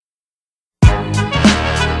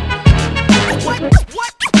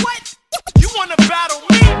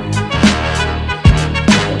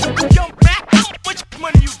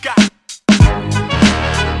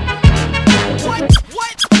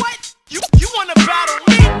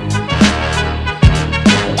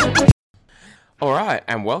All right,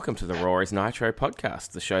 and welcome to the Raw is Nitro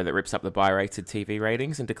podcast, the show that rips up the buy-rated TV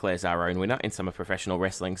ratings and declares our own winner in some of professional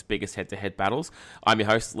wrestling's biggest head-to-head battles. I'm your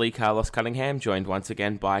host, Lee Carlos Cunningham, joined once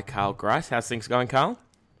again by Carl Grice. How's things going, Carl?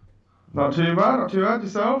 Not too bad.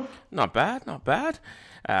 Yourself? Not bad.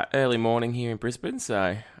 Early morning here in Brisbane,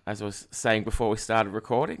 so as I was saying before we started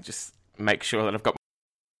recording, just make sure that I've got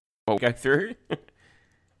what we go through.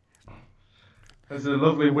 It's a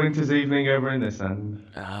lovely winter's evening over in this end.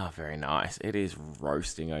 Ah, very nice. It is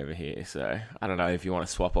roasting over here, so I don't know if you want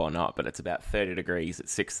to swap or not, but it's about 30 degrees at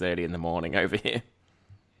 6:30 in the morning over here.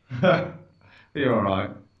 You're all right.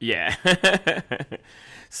 Yeah.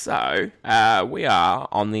 So, we are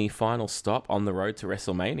on the final stop on the road to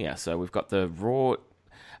WrestleMania. So we've got the Raw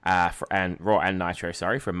and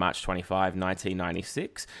Nitro, from March 25,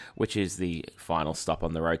 1996, which is the final stop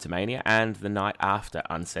on the road to Mania, and the night after,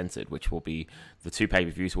 Uncensored, which will be the two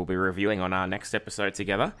pay-per-views we'll be reviewing on our next episode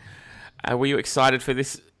together. Were you excited for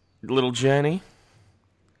this little journey?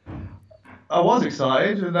 I was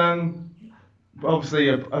excited, and then obviously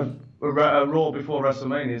a Raw before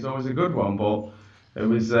WrestleMania is always a good one, but it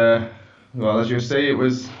was, well, as you'll see, it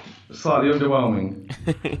was slightly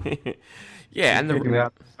underwhelming. Yeah, and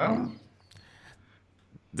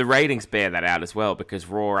the ratings bear that out as well, because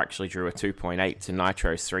Raw actually drew a 2.8 to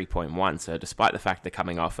Nitro's 3.1. So despite the fact they're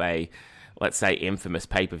coming off a, let's say, infamous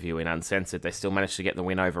pay-per-view in Uncensored, they still managed to get the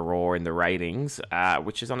win over Raw in the ratings,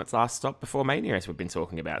 which is on its last stop before Mania, as we've been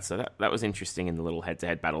talking about. So that was interesting in the little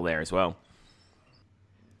head-to-head battle there as well.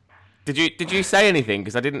 Did you say anything?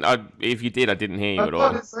 Because I didn't. If you did, I didn't hear you at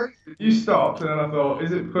all. You stopped, and then I thought,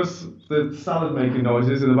 is it because the salad making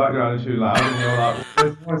noises in the background are too loud? And you're like,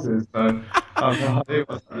 where's the noises? So I've no idea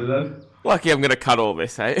what's happening then. Lucky I'm going to cut all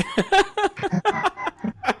this, hey?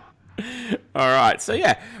 All right, so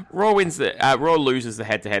yeah, Raw loses the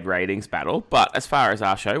head-to-head ratings battle. But as far as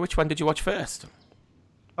our show, which one did you watch first?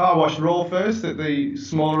 I watched Raw first at the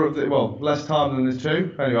smaller of the, less time than the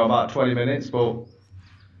two. Only got about 20 minutes, but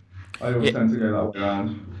I always tend to go that way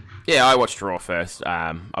around. Yeah, I watched Raw first.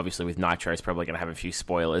 Obviously, with Nitro, it's probably going to have a few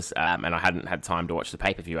spoilers, and I hadn't had time to watch the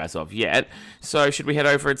pay-per-view as of yet. So, should we head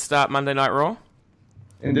over and start Monday Night Raw?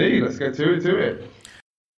 Indeed, let's get to it.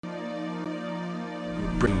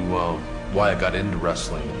 Why I got into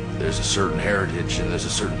wrestling. There's a certain heritage and there's a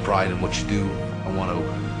certain pride in what you do. I want to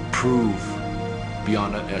prove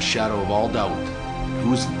beyond a shadow of all doubt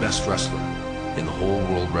who is the best wrestler in the whole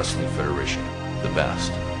World Wrestling Federation. The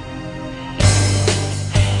best.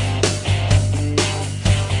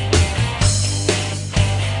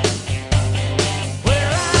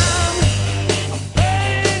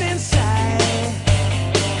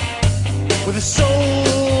 With a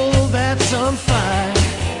soul that's on fire,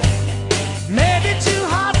 maybe too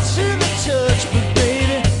hot to the touch, but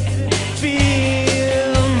baby,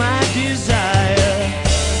 feel my desire.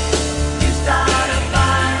 You start a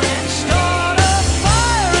fire in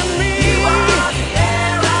me. You are the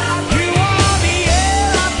air I breathe.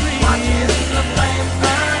 Watching the flames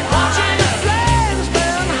burn high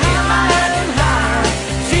and high.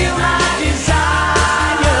 Feel my desire.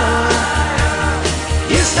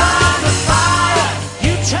 You start.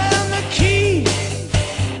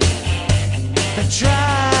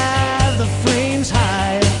 Drive the flames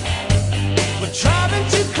high. We're driving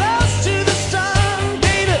too close to the sun,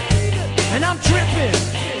 baby, and I'm dripping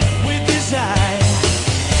with desire.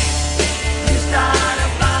 You start a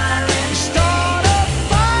fire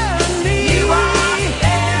in me. You are the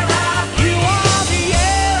air I breathe.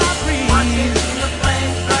 Watching the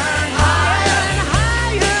flames burn higher and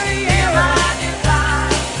higher.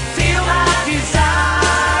 Feel my desire.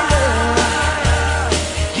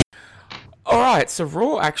 Alright, so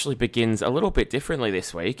Raw actually begins a little bit differently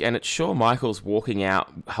this week, and it's Shawn Michaels walking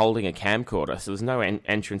out holding a camcorder, so there's no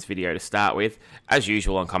entrance video to start with. As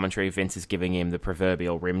usual on commentary, Vince is giving him the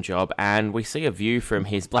proverbial rim job, and we see a view from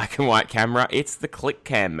his black and white camera. It's the click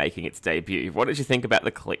cam making its debut. What did you think about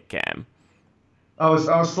the click cam? I was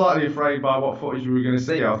slightly afraid by what footage we were going to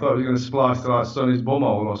see. I thought it was going to splice to like Sonny's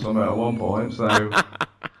bumhole or something at one point, so...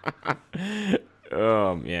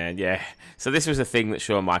 Oh, man, yeah. So this was a thing that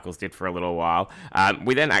Shawn Michaels did for a little while.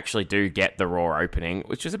 We then actually do get the Raw opening,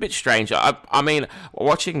 which is a bit strange. I mean,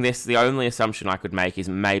 watching this, the only assumption I could make is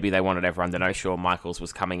maybe they wanted everyone to know Shawn Michaels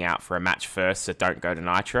was coming out for a match first, so don't go to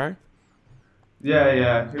Nitro.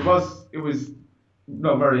 Yeah. It was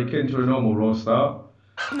not very akin to a normal Raw start.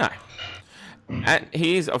 No. And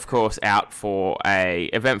he is, of course, out for a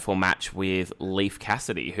eventful match with Leif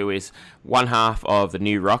Cassidy, who is one half of the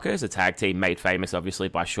New Rockers, a tag team made famous, obviously,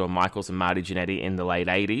 by Shawn Michaels and Marty Jannetty in the late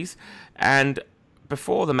 80s. And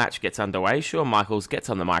before the match gets underway, Shawn Michaels gets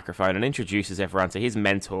on the microphone and introduces everyone to his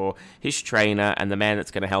mentor, his trainer, and the man that's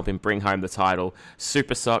going to help him bring home the title,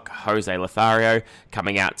 Super Sock Jose Lothario,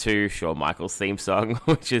 coming out to Shawn Michaels' theme song,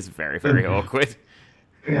 which is very, very awkward.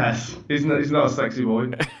 Yes, he's not a sexy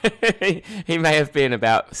boy. He may have been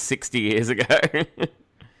about 60 years ago.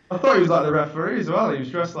 I thought he was like the referee as well. He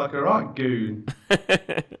was dressed like a right goon.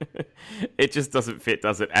 It just doesn't fit,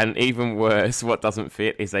 does it? And even worse, what doesn't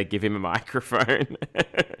fit is they give him a microphone.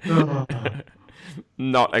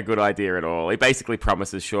 Not a good idea at all. He basically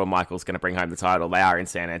promises Shawn Michaels going to bring home the title. They are in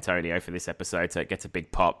San Antonio for this episode, so it gets a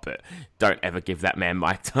big pop, but don't ever give that man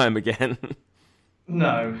mic time again.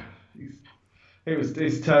 No.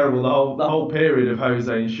 It's terrible. The whole period of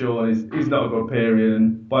Jose and Shawn is not a good period,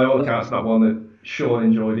 and by all accounts, not one that Shawn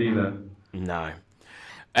enjoyed either. No.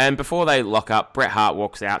 And before they lock up, Bret Hart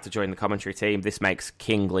walks out to join the commentary team. This makes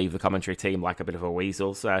King leave the commentary team like a bit of a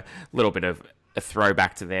weasel, so a little bit of a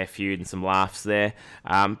throwback to their feud and some laughs there.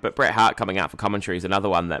 But Bret Hart coming out for commentary is another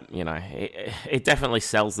one that, it definitely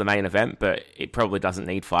sells the main event, but it probably doesn't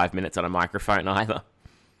need 5 minutes on a microphone either.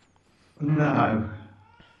 No.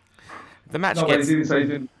 The match He didn't say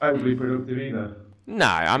anything overly productive either. No,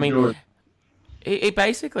 I mean, he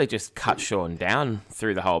basically just cut Shawn down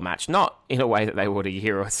through the whole match. Not in a way that they would a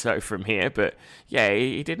year or so from here, but yeah,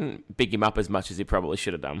 he didn't big him up as much as he probably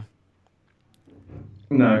should have done.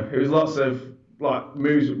 No, it was lots of like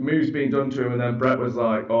moves being done to him, and then Bret was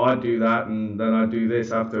like, "Oh, I do that, and then I do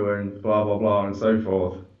this after, and blah blah blah, and so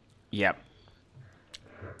forth." Yep.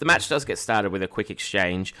 The match does get started with a quick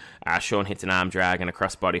exchange. Shawn hits an arm drag and a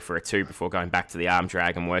crossbody for a 2 before going back to the arm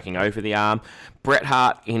drag and working over the arm. Bret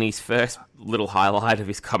Hart, in his first little highlight of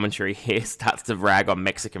his commentary here, starts to rag on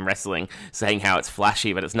Mexican wrestling, saying how it's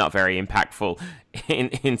flashy but it's not very impactful,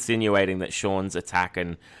 insinuating that Shawn's attack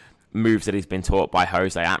and moves that he's been taught by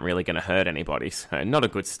Jose aren't really going to hurt anybody. So not a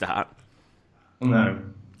good start. No.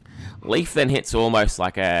 Leaf then hits almost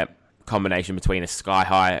like a combination between a sky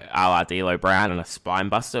high a la D'Lo Brown and a spine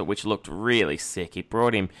buster, which looked really sick. He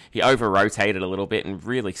over rotated a little bit and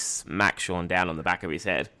really smacked Shawn down on the back of his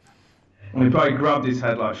head. And he probably grabbed his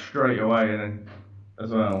head like straight away, and then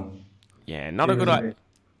as well. Yeah, not a good idea.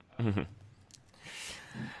 No,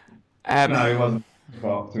 he wasn't.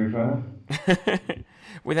 Well, to be fair.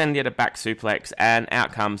 We then get a back suplex, and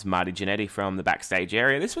out comes Marty Jannetty from the backstage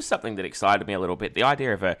area. This was something that excited me a little bit. The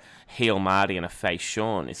idea of a heel Marty and a face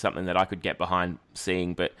Shawn is something that I could get behind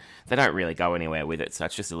seeing, but they don't really go anywhere with it, so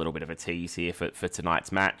it's just a little bit of a tease here for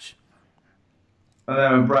tonight's match. And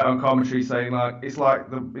then Bret on commentary saying like it's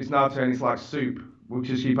now turning it's like soup. We'll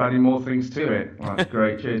just keep adding more things to it. Like,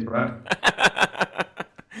 great, cheers, Bret.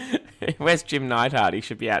 Where's Jim Neidhart? He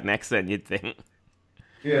should be out next then, you'd think.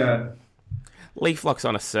 Yeah. Leaf locks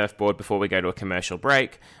on a surfboard before we go to a commercial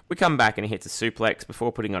break. We come back and he hits a suplex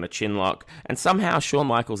before putting on a chin lock. And somehow Shawn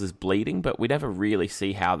Michaels is bleeding, but we never really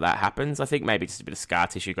see how that happens. I think maybe just a bit of scar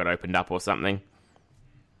tissue got opened up or something.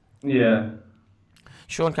 Yeah.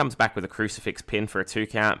 Shawn comes back with a crucifix pin for a 2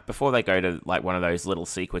 count before they go to like one of those little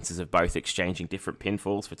sequences of both exchanging different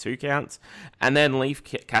pinfalls for 2 counts. And then Leif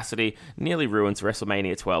Cassidy nearly ruins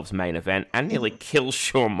WrestleMania 12's main event and nearly kills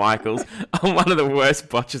Shawn Michaels on one of the worst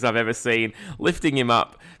botches I've ever seen, lifting him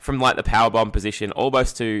up from like the powerbomb position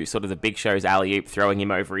almost to sort of the Big Show's alley-oop, throwing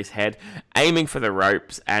him over his head, aiming for the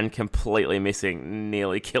ropes and completely missing,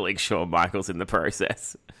 nearly killing Shawn Michaels in the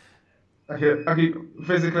process. I keep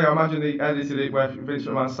physically, I imagine he edited it where Vince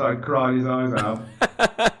McMahon started crying his eyes out.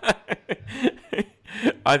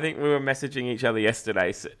 I think we were messaging each other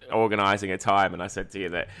yesterday, organising a time, and I said to you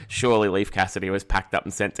that surely Leif Cassidy was packed up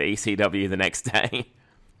and sent to ECW the next day.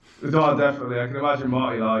 No, definitely. I can imagine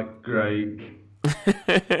Marty like, great.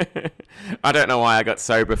 I don't know why I got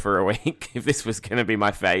sober for a week, if this was going to be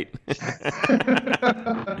my fate.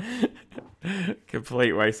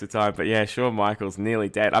 Complete waste of time. But yeah, Shawn Michaels nearly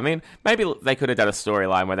dead. I mean, maybe they could have done a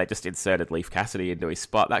storyline where they just inserted Leif Cassidy into his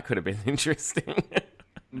spot. That could have been interesting.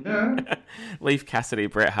 Yeah. Leif Cassidy,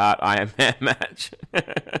 Bret Hart, Iron Man match.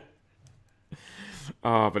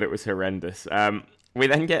 Oh, but it was horrendous. We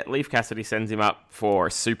then get Leif Cassidy sends him up for a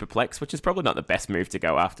superplex, which is probably not the best move to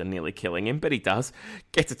go after nearly killing him, but he does.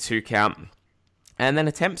 Gets a 2 count. And then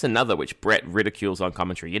attempts another, which Bret ridicules on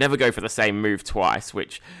commentary. You never go for the same move twice,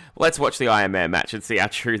 which, let's watch the Iron Man match and see how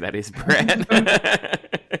true that is, Bret.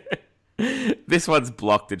 This one's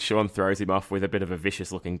blocked and Shawn throws him off with a bit of a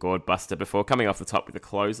vicious-looking gourd buster before coming off the top with a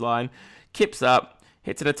clothesline. Kips up,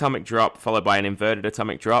 hits an atomic drop, followed by an inverted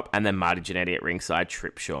atomic drop, and then Marty Jannetty at ringside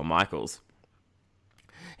trips Shawn Michaels.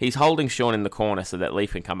 He's holding Shawn in the corner so that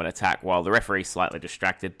Leif can come and attack while the referee's slightly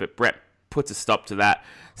distracted, but Bret puts a stop to that,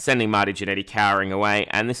 sending Marty Jannetty cowering away,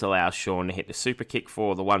 and this allows Shawn to hit the super kick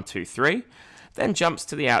for the 1-2-3. Then jumps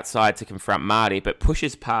to the outside to confront Marty, but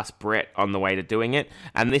pushes past Brett on the way to doing it,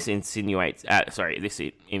 and this infuriates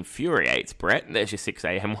Brett. There's your 6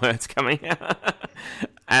 a.m. words coming out.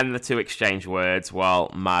 And the two exchange words while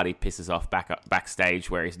Marty pisses off backstage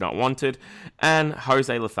where he's not wanted, and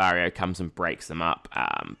Jose Lothario comes and breaks them up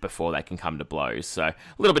before they can come to blows. So a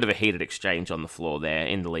little bit of a heated exchange on the floor there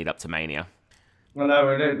in the lead up to Mania. Well,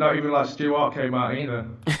 no, not even like Stuart came out either.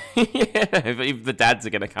 Yeah, if the dads are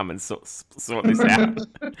going to come and sort this out.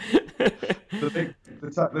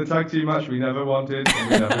 the tag team match we never wanted.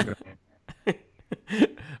 And we never got.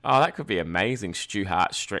 Oh, that could be amazing. Stu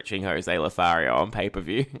Hart stretching Jose Lothario on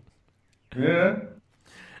pay-per-view. Yeah.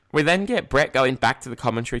 We then get Brett going back to the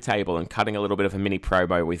commentary table and cutting a little bit of a mini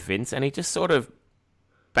promo with Vince, and he just sort of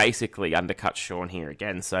basically undercuts Shawn here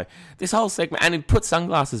again. So this whole segment, and he put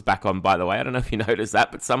sunglasses back on, by the way. I don't know if you noticed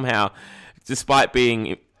that, but somehow, despite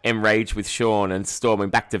being enraged with Shawn and storming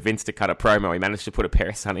back to Vince to cut a promo, he managed to put a pair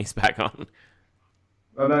of sunnies back on.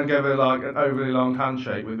 And then gave it like an overly long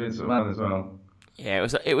handshake with Vince McMahon as well. Yeah,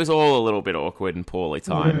 it was all a little bit awkward and poorly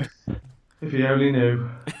timed. If he only knew.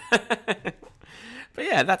 But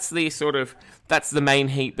yeah, that's the main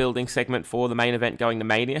heat building segment for the main event going to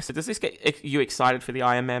Mania. So does this get you excited for the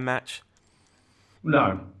Iron Man match?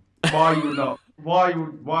 No. Why you would not?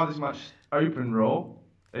 Why this match open Raw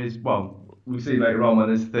is, well, we'll see later on when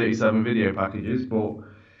there's 37 video packages, but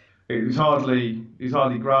it was hardly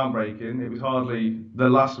groundbreaking. It was hardly the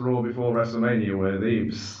last Raw before WrestleMania worthy.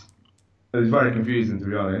 It was very confusing, to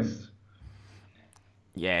be honest.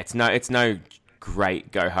 Yeah, it's no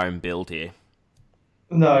great go home build here.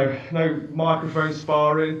 No microphone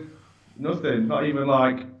sparring, nothing. Not even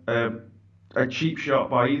like a cheap shot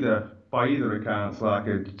by either accounts, like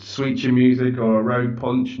a Sweet Chin Music or a Road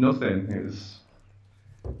Punch. Nothing. It was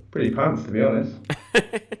pretty pants, to be honest.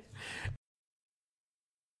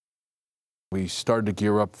 We started to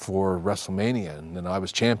gear up for WrestleMania, and then I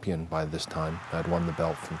was champion by this time. I'd won the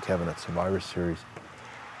belt from Kevin at Survivor Series.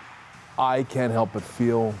 I can't help but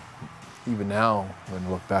feel, even now, when I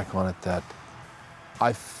look back on it, that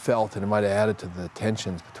I felt, and it might have added to the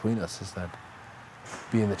tensions between us, is that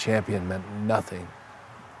being the champion meant nothing.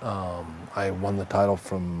 I won the title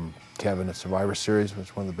from Kevin at Survivor Series, which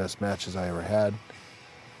was one of the best matches I ever had.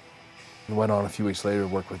 And went on a few weeks later to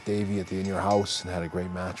work with Davey at the In Your House and had a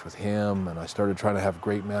great match with him. And I started trying to have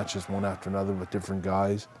great matches one after another with different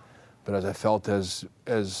guys. But as I felt as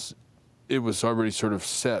it was already sort of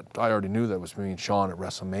set, I already knew that was me and Shawn at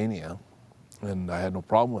WrestleMania, and I had no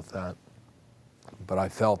problem with that. But I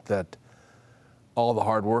felt that all the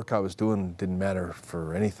hard work I was doing didn't matter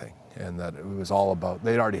for anything, and that it was all about,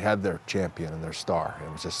 they'd already had their champion and their star.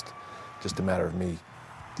 It was just a matter of me,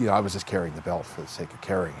 I was just carrying the belt for the sake of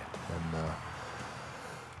carrying it. And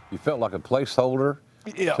you felt like a placeholder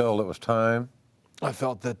until it was time? I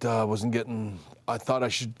felt that I thought I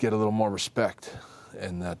should get a little more respect,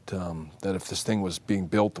 and that if this thing was being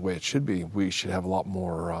built the way it should be, we should have a lot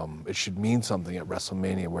more, it should mean something at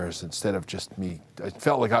WrestleMania, whereas instead of just me, I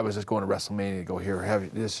felt like I was just going to WrestleMania to go, here,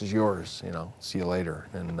 this is yours, see you later.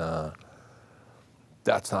 And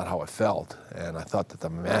that's not how I felt. And I thought that the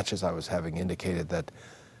matches I was having indicated that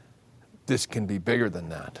this can be bigger than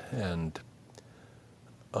that. And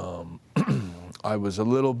I was a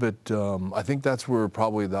little bit, I think that's where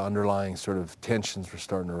probably the underlying sort of tensions were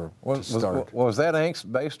starting to start. Was that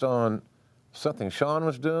angst based on something Shawn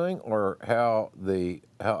was doing, or how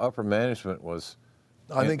upper management was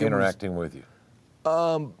interacting with you?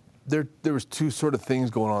 There was two sort of things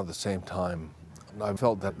going on at the same time. I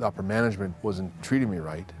felt that upper management wasn't treating me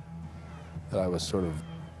right, that I was sort of,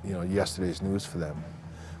 yesterday's news for them,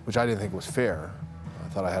 which I didn't think was fair. I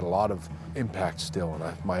thought I had a lot of impact still,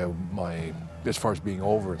 and my as far as being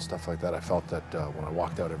over and stuff like that, I felt that when I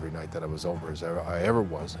walked out every night that I was over as I ever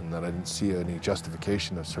was, and that I didn't see any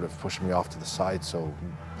justification of sort of pushing me off to the side so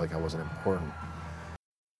like I wasn't important.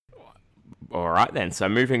 All right then, so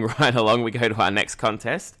moving right along, we go to our next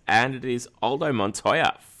contest, and it is Aldo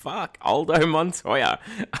Montoya. Aldo Montoya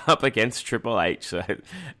up against Triple H. So,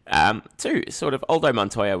 Aldo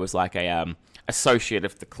Montoya was like a associate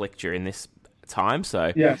of the Click during this time,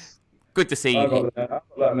 so yes. Good to see. I got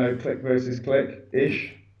that no Click versus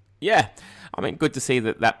Click-ish. Yeah, I mean, good to see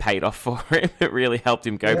that paid off for him. It really helped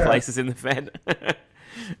him go places in the Fed.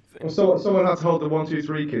 Well, someone had to hold the 1, 2,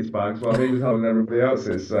 3 kids' bags while he was holding everybody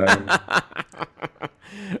else's. So.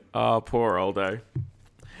 Oh, poor Aldo.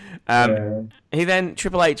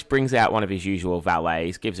 Triple H brings out one of his usual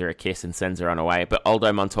valets, gives her a kiss and sends her on her way, but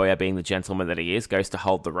Aldo Montoya, being the gentleman that he is, goes to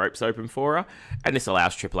hold the ropes open for her, and this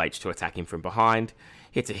allows Triple H to attack him from behind,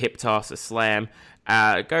 hits a hip toss, a slam,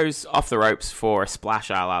 goes off the ropes for a splash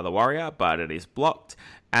a la the Warrior, but it is blocked,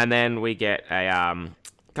 and then we get a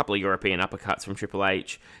couple of European uppercuts from Triple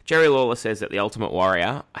H. Jerry Lawler says that the Ultimate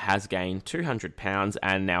Warrior has gained 200 pounds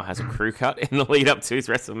and now has a crew cut in the lead up to his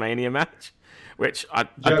WrestleMania match. Which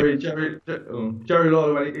Jerry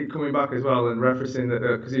Lawler, when he coming back as well and referencing that,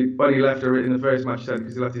 because when he left in the first match, he said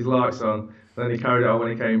because he left his lights on, then he carried it on when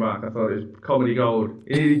he came back. I thought it was comedy gold.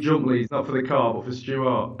 He needed jump leads, not for the car, but for Stu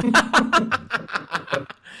Hart.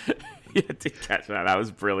 Yeah, I did catch that. That was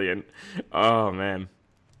brilliant. Oh, man.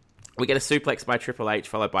 We get a suplex by Triple H,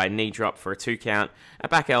 followed by a knee drop for a 2 count, a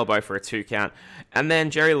back elbow for a 2 count, and then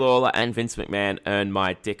Jerry Lawler and Vince McMahon earn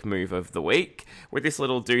my dick move of the week. With this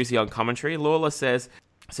little doozy on commentary, Lawler says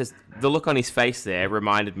the look on his face there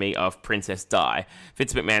reminded me of Princess Di.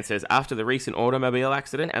 Vince McMahon says, after the recent automobile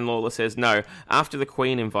accident, and Lawler says, no, after the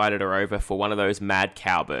Queen invited her over for one of those mad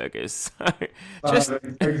cow burgers. Just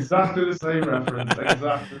exactly the same reference,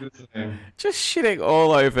 exactly the same. Just shitting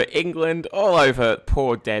all over England, all over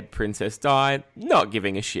poor dead Princess Di, not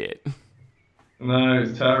giving a shit. No,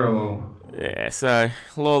 it's terrible. Yeah, so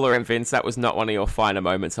Lawler and Vince, that was not one of your finer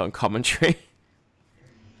moments on commentary.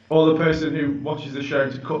 Or the person who watches the show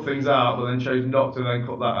to cut things out, but then chose not to then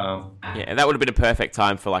cut that out. Yeah, that would have been a perfect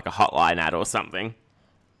time for like a hotline ad or something.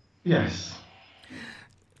 Yes.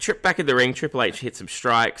 Trip back in the ring, Triple H hits some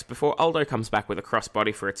strikes before Aldo comes back with a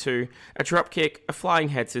crossbody for a 2, a drop kick, a flying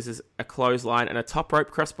head scissors, a clothesline, and a top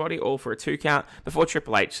rope crossbody, all for a 2 count, before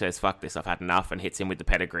Triple H says, fuck this, I've had enough, and hits him with the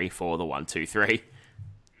pedigree for the 1, 2, 3.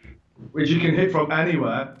 Which you can hit from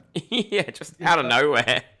anywhere. Yeah, just out of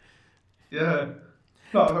nowhere. Yeah.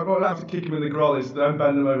 No, I'm going to have to kick him in the grollies, don't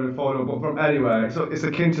bend him over and fall over, but from anywhere. It's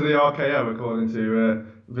akin to the RKO, according to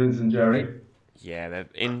Vince and Jerry. Yeah, they're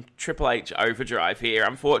in Triple H overdrive here.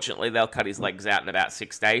 Unfortunately, they'll cut his legs out in about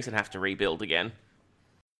 6 days and have to rebuild again.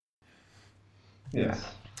 Yes.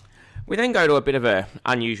 We then go to a bit of an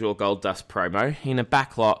unusual Goldust promo in a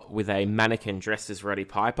backlot with a mannequin dressed as Roddy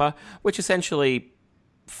Piper, which essentially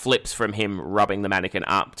flips from him rubbing the mannequin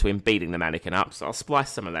up to him beating the mannequin up. So I'll splice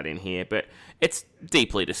some of that in here, but it's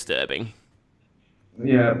deeply disturbing.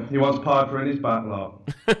 Yeah, he wants Piper in his backlot.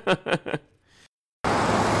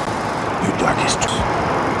 Your darkest,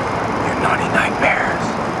 your naughty nightmares.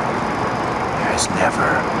 There has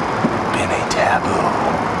never been a taboo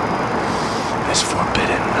as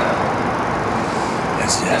forbidden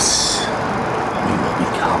as this. We will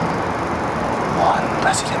become one,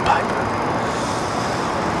 Leslie and Piper.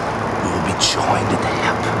 We will be joined at the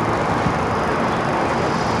hip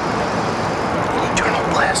in eternal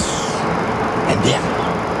bliss. And then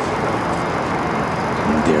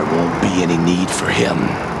there won't be any need for him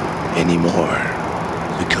anymore,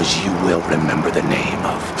 because you will remember the name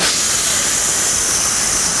of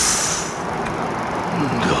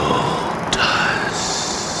Goldust.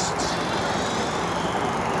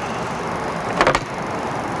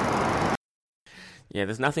 Yeah,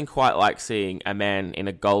 there's nothing quite like seeing a man in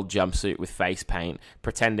a gold jumpsuit with face paint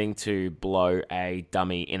pretending to blow a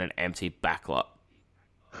dummy in an empty backlot.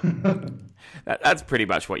 That's pretty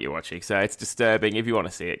much what you're watching, so it's disturbing. If you want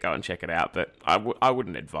to see it, go and check it out, but I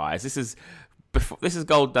wouldn't advise. This is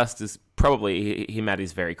Goldust is probably him at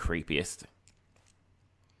his very creepiest.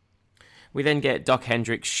 We then get Doc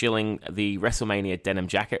Hendricks shilling the WrestleMania denim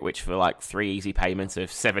jacket, which for like 3 easy payments of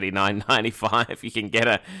 $79.95, you can get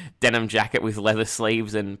a denim jacket with leather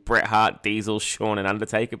sleeves and Bret Hart, Diesel, Shawn, and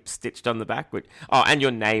Undertaker stitched on the back. And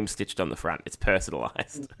your name stitched on the front. It's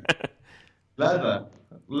personalized. Leather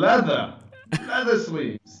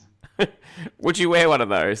sleeves. Would you wear one of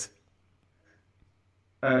those?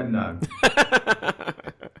 No.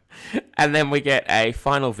 And then we get a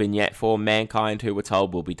final vignette for Mankind, who we're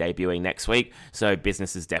told will be debuting next week. So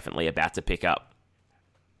business is definitely about to pick up.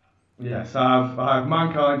 Yes, I have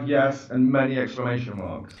Mankind, yes, and many exclamation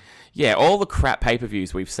marks. Yeah, all the crap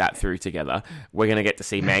pay-per-views we've sat through together, we're going to get to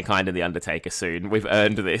see Mankind and The Undertaker soon. We've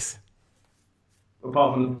earned this.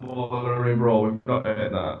 Apart from the Baller Ring Brawl, we've got to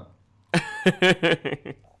hit that.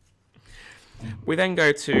 We then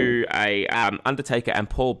go to a Undertaker and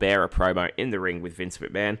Paul Bearer promo in the ring with Vince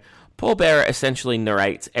McMahon. Paul Bearer essentially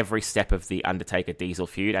narrates every step of the Undertaker-Diesel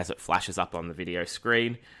feud as it flashes up on the video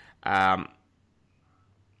screen. And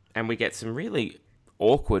we get some really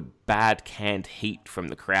awkward, bad canned heat from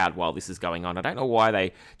the crowd while this is going on. I don't know why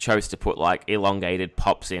they chose to put like elongated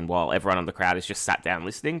pops in while everyone in the crowd is just sat down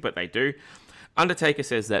listening, but they do. Undertaker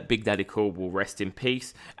says that Big Daddy Cool will rest in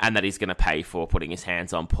peace and that he's going to pay for putting his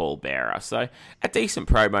hands on Paul Bearer. So a decent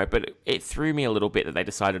promo, but it threw me a little bit that they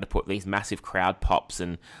decided to put these massive crowd pops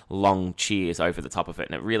and long cheers over the top of it,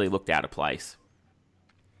 and it really looked out of place.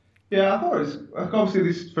 Yeah, I thought it was, obviously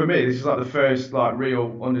this, for me, this is like the first like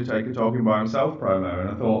real Undertaker talking by himself promo, and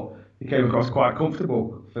I thought he came across quite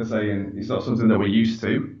comfortable for saying it's not something that we're used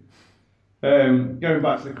to. Going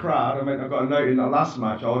back to the crowd, I mean, I've got a note in that last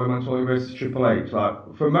match, Aldo Montoya versus Triple H.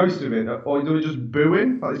 Like, for most of it, or they were just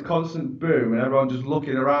booing, like this constant boom, and everyone just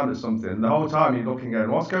looking around at something. The whole time you're looking, going,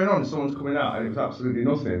 "What's going on?" Someone's coming out, and it was absolutely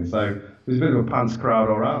nothing. So there's a bit of a pants crowd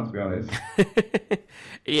all around, to be honest.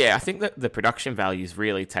 Yeah, I think that the production value's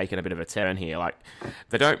really taken a bit of a turn here. Like,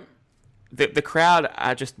 they don't. The crowd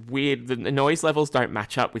are just weird. The noise levels don't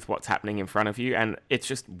match up with what's happening in front of you, and it's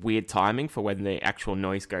just weird timing for when the actual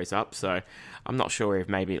noise goes up. So I'm not sure if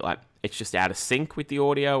maybe like it's just out of sync with the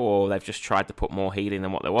audio, or they've just tried to put more heat in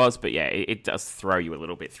than what there was. But yeah, it does throw you a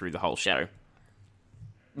little bit through the whole show.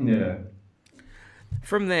 Yeah.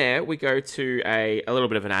 From there, we go to a little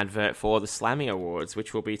bit of an advert for the Slammy Awards,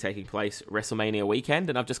 which will be taking place WrestleMania weekend.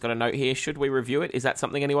 And I've just got a note here. Should we review it? Is that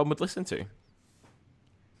something anyone would listen to?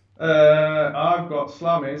 I've got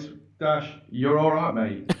Slammies - you're all right,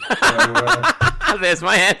 mate. So, there's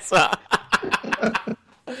my answer.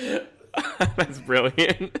 That's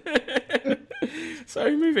brilliant.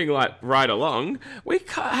 So moving right along, we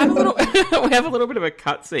have a little we have a little bit of a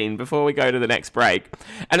cutscene before we go to the next break,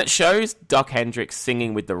 and it shows Doc Hendrix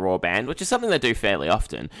singing with the Raw band, which is something they do fairly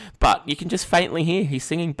often. But you can just faintly hear he's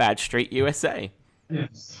singing "Bad Street USA."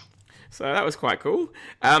 Yes. So that was quite cool.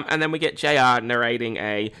 And then we get JR narrating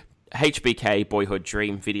a HBK Boyhood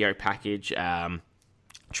Dream video package,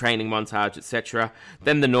 training montage, etc.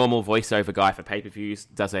 Then the normal voiceover guy for pay-per-views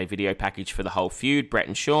does a video package for the whole feud, Bret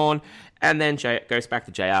and Shawn. And then goes back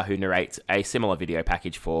to JR, who narrates a similar video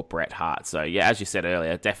package for Bret Hart. So yeah, as you said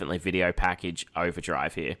earlier, definitely video package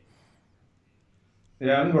overdrive here.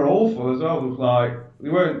 Yeah, and they were awful as well. Like, they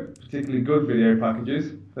weren't particularly good video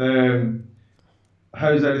packages.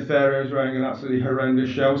 Jose Lothario was wearing an absolutely horrendous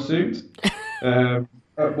shell suit.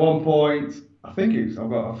 At one point, I think I've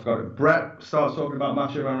forgot it. Bret starts talking about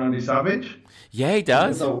Macho Man Randy Savage. Yeah, he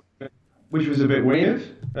does. Which was a bit weird.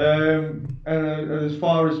 And as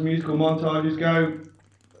far as musical montages go,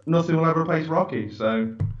 nothing will ever replace Rocky.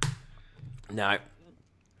 So no,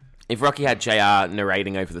 if Rocky had JR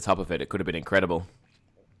narrating over the top of it, it could have been incredible.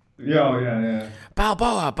 Yeah.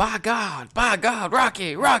 Balboa, by God,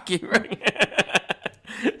 Rocky.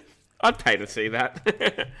 I'd pay to see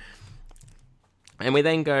that. And we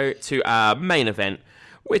then go to our main event,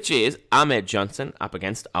 which is Ahmed Johnson up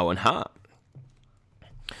against Owen Hart.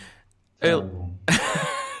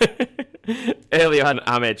 Early on,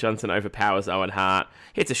 Ahmed Johnson overpowers Owen Hart,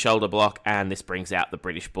 hits a shoulder block, and this brings out the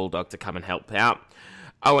British Bulldog to come and help out.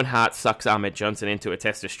 Owen Hart sucks Ahmed Johnson into a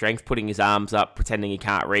test of strength, putting his arms up, pretending he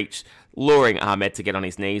can't reach, luring Ahmed to get on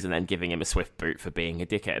his knees, and then giving him a swift boot for being a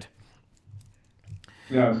dickhead.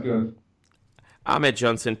 Yeah, it was good. Ahmed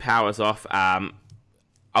Johnson powers off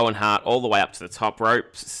Owen Hart all the way up to the top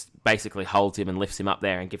rope, basically holds him and lifts him up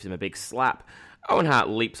there and gives him a big slap. Owen Hart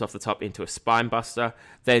leaps off the top into a spine buster,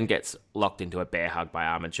 then gets locked into a bear hug by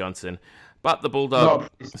Ahmed Johnson. But the Bulldog... Not a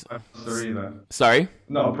pretty spine buster either. Sorry?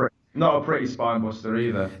 Not a pretty spine buster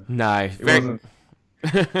either. No. Very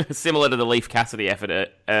similar to the Leif Cassidy effort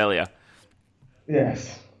earlier.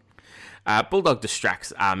 Yes. Bulldog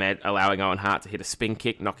distracts Ahmed, allowing Owen Hart to hit a spin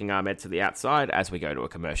kick, knocking Ahmed to the outside as we go to a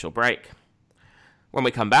commercial break. When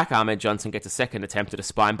we come back, Ahmed Johnson gets a second attempt at a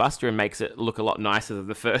spine buster and makes it look a lot nicer than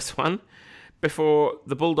the first one, before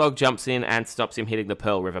the Bulldog jumps in and stops him hitting the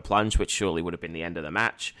Pearl River Plunge, which surely would have been the end of the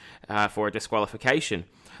match, for a disqualification.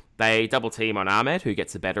 They double team on Ahmed, who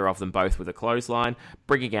gets the better of them both with a clothesline,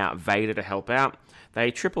 bringing out Vader to help out.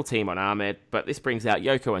 They triple team on Ahmed, but this brings out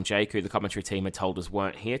Yoko and Jake, who the commentary team had told us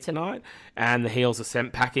weren't here tonight, and the heels are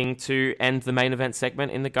sent packing to end the main event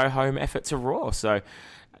segment in the go-home effort to Raw. So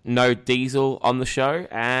no Diesel on the show,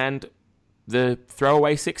 and the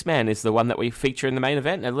throwaway six-man is the one that we feature in the main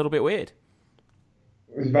event. A little bit weird.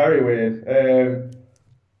 It was very weird.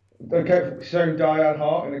 They kept showing Diane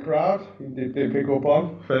Hart in the crowd, who didn't pick up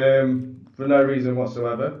on, for no reason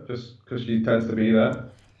whatsoever, just because she tends to be there.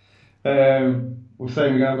 We're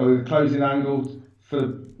saying we're going to go the closing angle for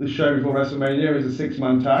the show before WrestleMania is a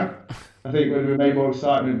six-man tag. I think it would have made more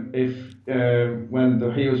excitement if, when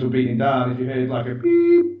the heels were beating down, if you heard like a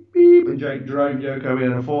beep, beep, and Jake drove Yoko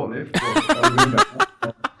in a forklift.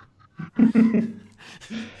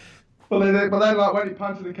 But then, like, when it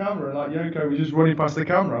panned to the camera, like, Yoko was just running past the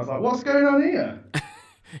camera. I was like, what's going on here?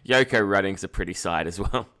 Yoko running's a pretty sight as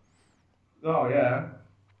well. Oh, yeah.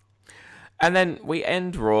 And then we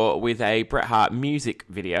end Raw with a Bret Hart music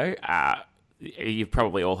video. You've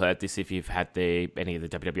probably all heard this if you've had any of the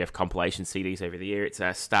WWF compilation CDs over the year. It's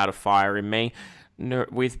a Start a Fire in Me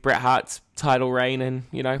with Bret Hart's title reign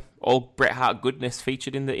and, all Bret Hart goodness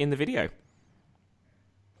featured in the video.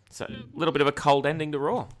 So a little bit of a cold ending to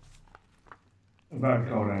Raw. Very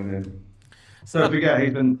cold ending. So don't forget,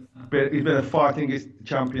 he's been the fightingest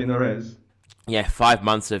champion there is. Yeah, 5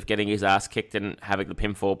 months of getting his ass kicked and having the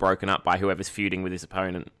pinfall broken up by whoever's feuding with his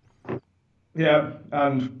opponent. Yeah,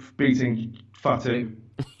 and beating Fatu.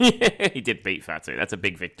 He did beat Fatu. That's a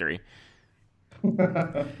big victory.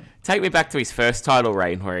 Take me back to his first title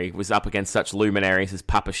reign where he was up against such luminaries as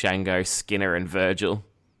Papa Shango, Skinner, and Virgil.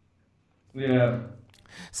 Yeah.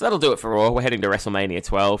 So that'll do it for Raw. We're heading to WrestleMania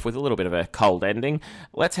 12 with a little bit of a cold ending.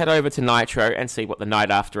 Let's head over to Nitro and see what the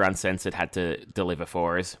Night After Uncensored had to deliver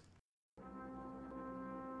for us.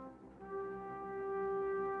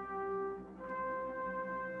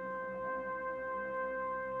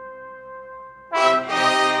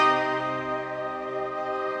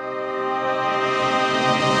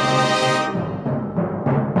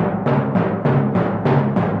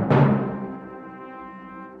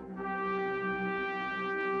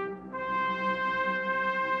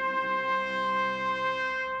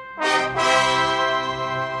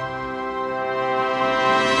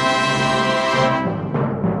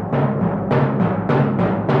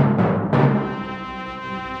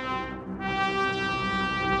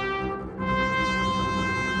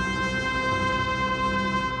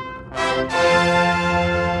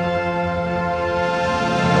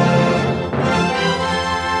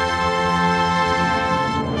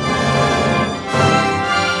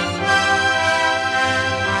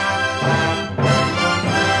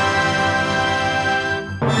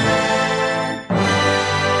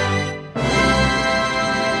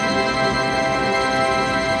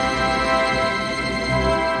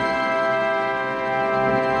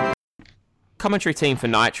 Commentary team for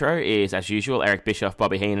Nitro is, as usual, Eric Bischoff,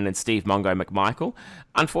 Bobby Heenan, and Steve Mongo McMichael.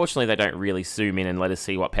 Unfortunately, they don't really zoom in and let us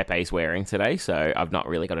see what Pepe's wearing today, so I've not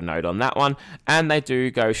really got a note on that one. And they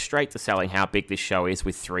do go straight to selling how big this show is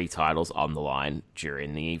with 3 titles on the line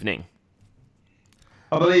during the evening.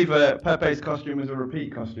 I believe Pepe's costume is a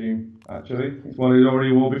repeat costume, actually. It's one he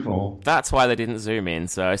already wore before. That's why they didn't zoom in,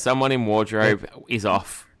 so someone in wardrobe is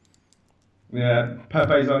off. Yeah,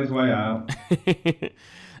 Pepe's on his way out.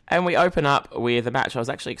 And we open up with a match I was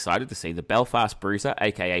actually excited to see, the Belfast Bruiser,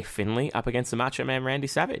 a.k.a. Finlay, up against the Macho Man Randy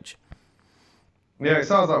Savage. Yeah, it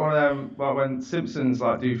sounds like one of them, like when Simpsons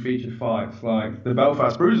do featured fights, like the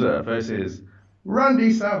Belfast Bruiser versus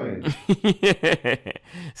Randy Savage.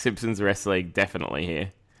 Simpsons wrestling, definitely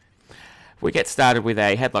here. We get started with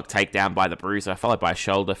a headlock takedown by the Bruiser, followed by a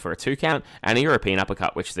shoulder for a 2 count, and a European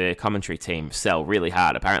uppercut, which the commentary team sell really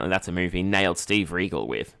hard. Apparently that's a move he nailed Steve Regal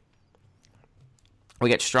with. We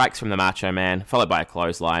get strikes from the Macho Man, followed by a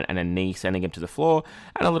clothesline and a knee sending him to the floor,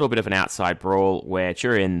 and a little bit of an outside brawl where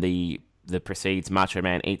during the proceeds, Macho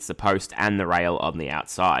Man eats the post and the rail on the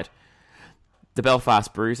outside. The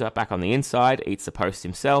Belfast Bruiser, back on the inside, eats the post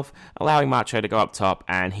himself, allowing Macho to go up top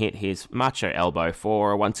and hit his Macho elbow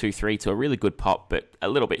for a 1-2-3 to a really good pop, but a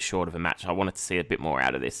little bit short of a match. I wanted to see a bit more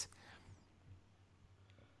out of this.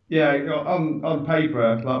 Yeah, on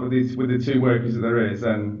paper, like with the 2 workers that there is,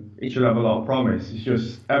 and it should have a lot of promise. It's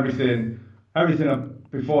just everything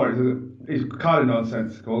before it is kind of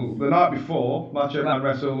nonsensical. The night before, Macho Man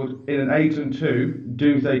wrestled in an 8-2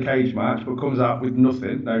 Doomsday Cage match, but comes out with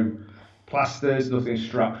nothing, no plasters, nothing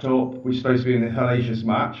strapped up, which is supposed to be a hellacious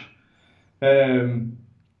match.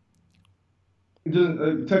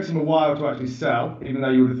 It takes him a while to actually sell, even though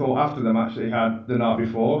you would have thought after the match that he had the night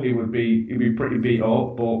before he'd be pretty beat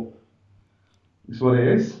up, but it's what it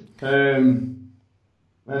is. And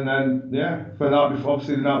then for the night before,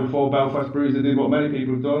 obviously the night before, Belfast Bruiser did what many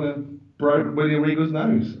people have done and broke William Regal's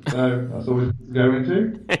nose. So that's all we go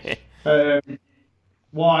into.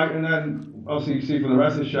 Why? And then obviously you see from the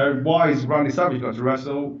rest of the show, why is Randy Savage got to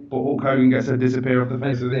wrestle, but Hulk Hogan gets to disappear off the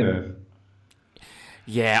face of the earth?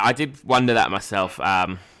 Yeah, I did wonder that myself.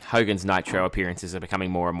 Hogan's Nitro appearances are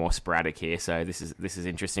becoming more and more sporadic here, so this is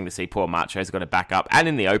interesting to see. Poor Macho's got to back up, and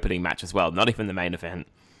in the opening match as well, not even the main event.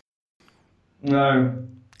 No,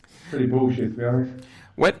 pretty bullshit to be honest.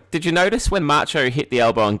 Did you notice when Macho hit the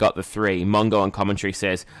elbow and got the 3, Mongo on commentary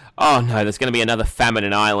says, "Oh no, there's going to be another famine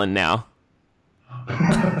in Ireland now."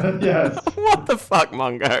 Yes. What the fuck,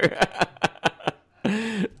 Mongo?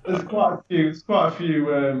 There's quite a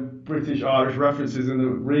few British Irish references in the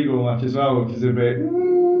Regal match as well, which is a bit.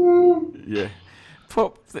 Yeah.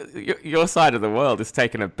 Your side of the world is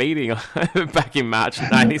taking a beating back in March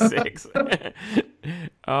 '96.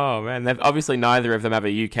 Oh man, obviously neither of them have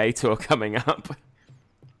a UK tour coming up.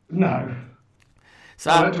 No. So,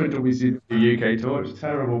 I went to a WCW UK tour. It was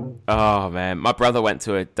terrible. Oh man, my brother went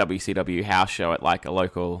to a WCW house show at like a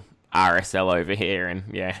local RSL over here, and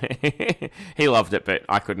yeah, he loved it, but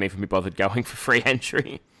I couldn't even be bothered going for free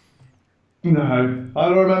entry. No.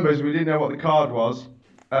 All I remember is we didn't know what the card was,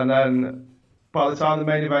 and then by the time the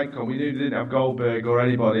main event came, we knew they didn't have Goldberg or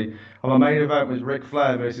anybody, and my main event was Ric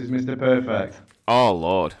Flair versus Mr. Perfect. Oh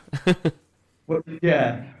Lord. But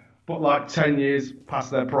yeah, but like 10 years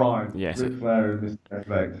past their prime. Yes. Ric Flair and Mr.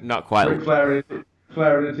 Perfect. Not quite. Ric Flair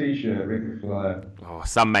in a t-shirt. Ric Flair. Oh,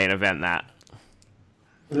 some main event that.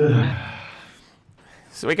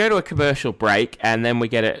 So we go to a commercial break, and then we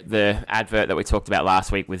get the advert that we talked about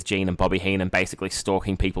last week with Gene and Bobby Heenan basically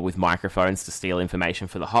stalking people with microphones to steal information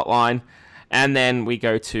for the hotline. And then we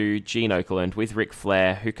go to Gene Okerlund with Ric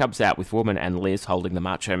Flair, who comes out with Woman and Liz holding the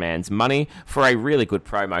Macho Man's money for a really good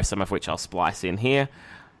promo, some of which I'll splice in here.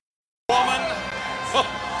 Woman,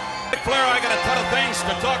 Ric Flair, I got a ton of things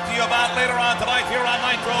to talk to you about later on tonight here on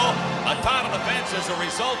Nitro. A ton of defense as a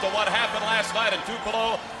result of what happened last night in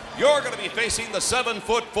Tupelo. You're going to be facing the 7'4",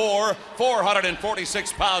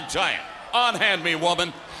 446-pound giant. On hand me,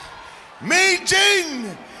 woman. Me,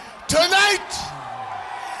 Gene, tonight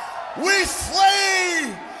we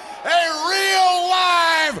slay a real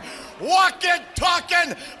live, walking,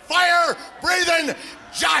 talking, fire-breathing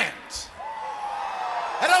giant.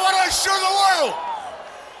 And I want to assure the world,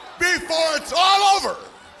 before it's all over,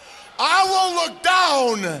 I will look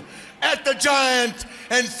down at the giant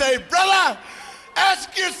and say, brother,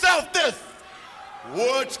 ask yourself this.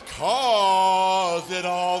 What's causing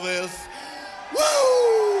all this?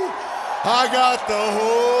 Woo! I got the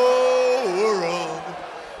whole world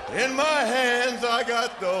in my hands. I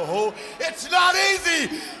got the whole. It's not easy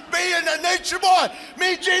being a nature boy.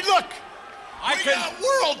 Me, Gene, look. We got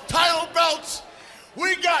world title belts.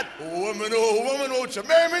 We got woman, oh woman, won't you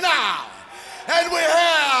marry me now? And we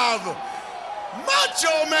have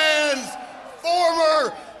Macho Man's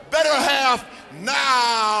former better half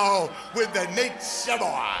now with the nature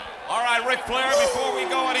boy. All right, Ric Flair, before we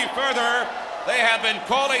go any further, they have been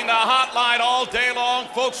calling the hotline all day long.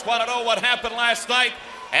 Folks want to know what happened last night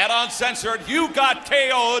at Uncensored. You got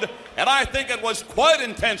KO'd, and I think it was quite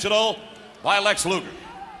intentional by Lex Luger.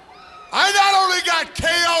 I not only got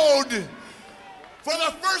KO'd, for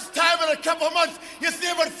the first time in a couple of months, you see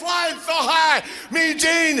him flying so high. Me,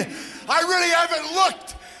 Gene, I really haven't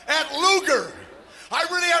looked at Luger. I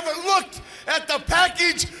really haven't looked at the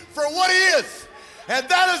package for what he is. And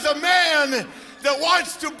that is a man that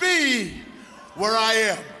wants to be where I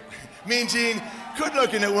am. Mean Gene, good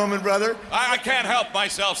looking at woman, brother. I can't help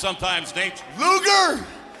myself sometimes, Nate. Luger,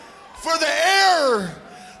 for the air,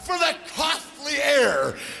 for the costly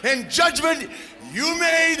air and judgment you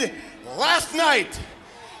made last night.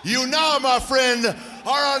 You now, my friend,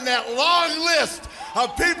 are on that long list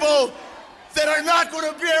of people that are not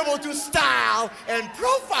going to be able to style and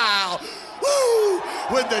profile, woo,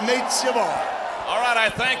 with the nature boy. All right, I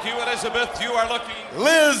thank you, Elizabeth. You are looking...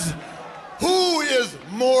 Liz, who is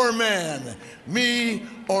more man, me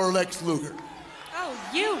or Lex Luger? Oh,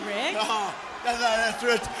 you, Rick. That's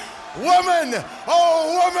it. Woman,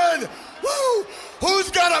 oh, woman, woo,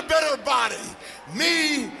 who's got a better body,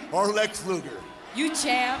 me or Lex Luger? You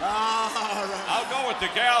champ. All right. I'll go with the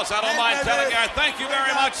gals. I don't mind telling you. Thank you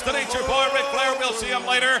very much to Nature Boy Ric Flair. We'll see him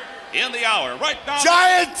later in the hour. Right now,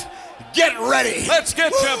 Giant, get ready. Let's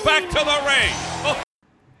get you back to the ring. Oh.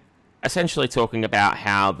 Essentially talking about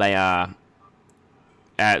how they are...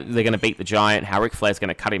 they're going to beat the Giant, how Ric Flair's going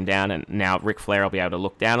to cut him down, and now Ric Flair will be able to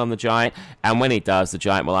look down on the Giant. And when he does, the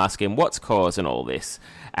Giant will ask him, what's causing all this?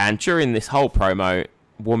 And during this whole promo,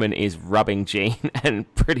 Woman is rubbing Gene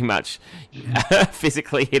and pretty much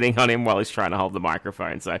physically hitting on him while he's trying to hold the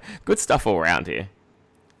microphone. So good stuff all around here.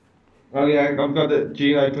 Oh yeah, I'm glad that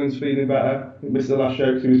Gene Okerlund's feeling better. He missed the last show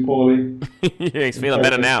because he was poorly. Yeah, he's feeling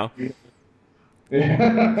better now.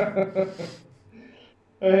 Yeah.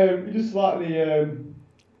 It just slightly,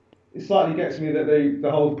 it slightly gets me that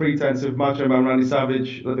the whole pretense of Macho Man Randy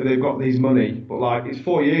Savage, that they've got these money, but like it's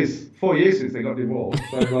 4 years since they got divorced.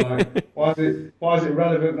 So like, why is it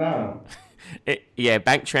relevant now? Yeah,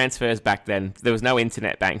 bank transfers back then. There was no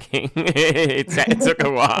internet banking. it took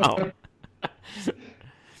a while.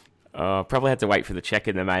 Probably had to wait for the check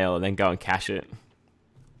in the mail and then go and cash it.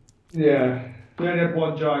 Yeah, we only had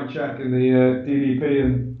one giant check, and the DDP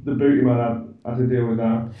and the Booty Man had to deal with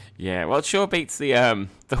that. Yeah, well, it sure beats the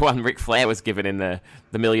one Ric Flair was given in the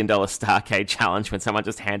 $1 Million Starrcade Challenge when someone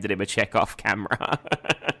just handed him a check off camera.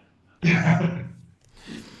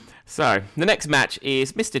 So, the next match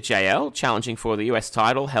is Mr. JL challenging for the US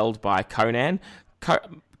title held by Konnan.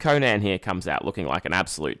 Konnan here comes out looking like an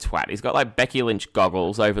absolute twat. He's got like Becky Lynch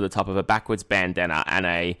goggles over the top of a backwards bandana and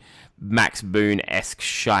a Max Boone-esque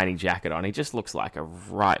shiny jacket on. He just looks like a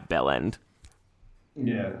right bellend.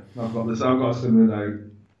 Yeah, I've got a similar note.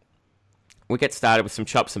 We get started with some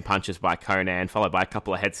chops and punches by Konnan, followed by a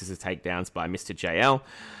couple of head scissors takedowns by Mr. JL.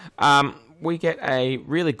 We get a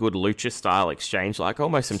really good lucha-style exchange, like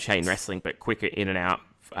almost some chain wrestling, but quicker in and out,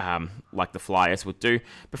 like the Flyers would do,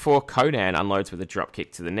 before Konnan unloads with a drop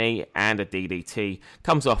kick to the knee and a DDT,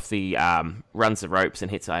 comes off the runs the ropes and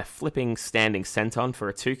hits a flipping standing senton for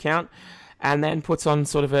a 2 count, and then puts on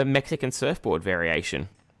sort of a Mexican surfboard variation.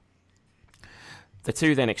 The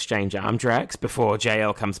two then exchange arm drags before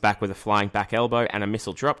JL comes back with a flying back elbow and a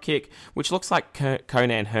missile drop kick, which looks like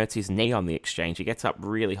Konnan hurts his knee on the exchange. He gets up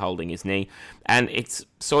really holding his knee, and it's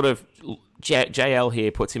sort of JL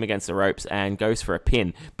here puts him against the ropes and goes for a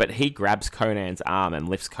pin, but he grabs Konnan's arm and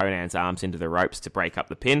lifts Konnan's arms into the ropes to break up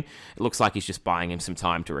the pin. It looks like he's just buying him some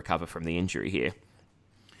time to recover from the injury here.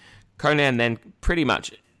 Konnan then pretty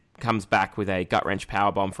much comes back with a gut-wrench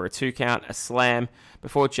powerbomb for a 2 count, a slam,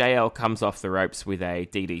 before JL comes off the ropes with a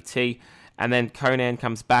DDT, and then Konnan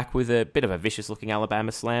comes back with a bit of a vicious-looking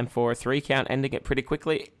Alabama slam for a 3 count, ending it pretty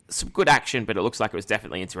quickly. Some good action, but it looks like it was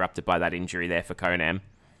definitely interrupted by that injury there for Konnan.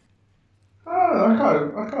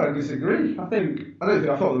 I kind of disagree. I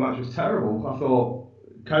thought the match was terrible. I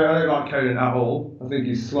don't like Konnan at all. I think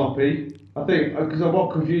he's sloppy. I think, because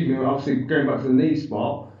what confused me, obviously going back to the knee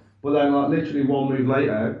spot, but then like literally 1 move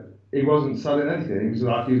later, he wasn't selling anything. It was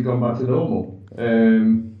like he's gone back to normal. I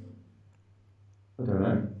don't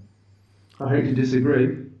know. I hate to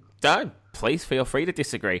disagree. Don't. Please feel free to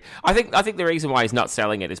disagree. I think the reason why he's not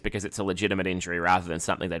selling it is because it's a legitimate injury rather than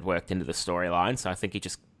something they'd worked into the storyline. So I think he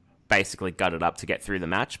just basically gutted up to get through the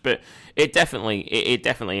match. But it definitely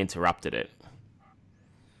interrupted it.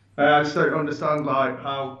 I just don't understand like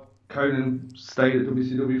how Konnan stayed at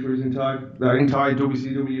WCW for his entire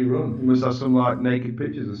WCW run. He must have some like naked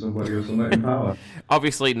pictures of somebody or something in Power.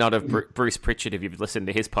 Obviously not of Bruce Pritchard if you've listened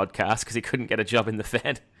to his podcast, because he couldn't get a job in the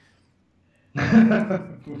Fed.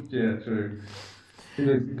 Yeah, true. He's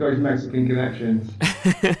got his Mexican connections.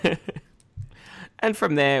 And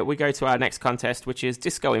from there, we go to our next contest, which is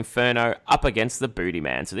Disco Inferno up against the Booty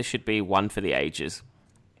Man. So this should be one for the ages.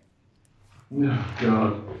 Oh,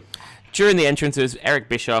 God. During the entrances, Eric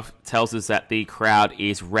Bischoff tells us that the crowd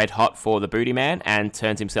is red hot for the Booty Man and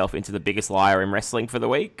turns himself into the biggest liar in wrestling for the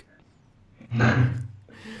week.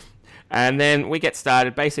 And then we get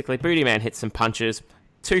started. Basically, Booty Man hits some punches,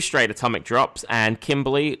 2 straight atomic drops, and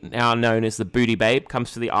Kimberly, now known as the Booty Babe,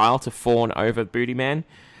 comes to the aisle to fawn over Booty Man.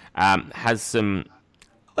 Has some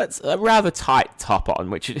a rather tight top on,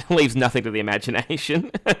 which leaves nothing to the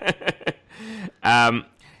imagination.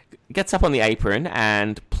 Gets up on the apron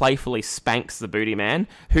and playfully spanks the Booty Man,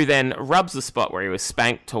 who then rubs the spot where he was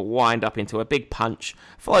spanked to wind up into a big punch,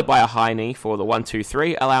 followed by a high knee for the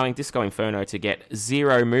 1-2-3, allowing Disco Inferno to get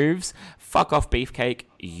 0 moves. Fuck off, Beefcake,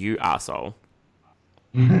 you arsehole.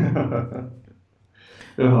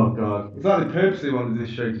 Oh, God. It's like they purposely wanted this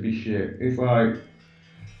show to be shit. It's like...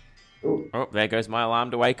 Oh, there goes my alarm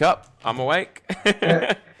to wake up. I'm awake.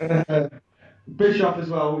 Bischoff as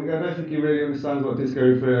well, I don't think he really understands what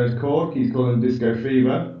Disco Inferno's called. He's calling him Disco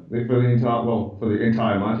Fever. For the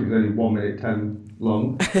entire match, it was only 1 minute 10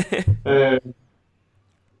 long. It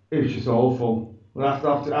was just awful. And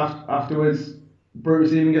afterwards,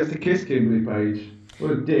 Bruce even gets to kiss Kimberly Page.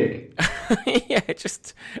 What a dick. Yeah,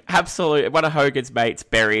 just absolute. One of Hogan's mates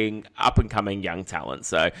burying up-and-coming young talent.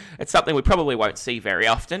 So it's something we probably won't see very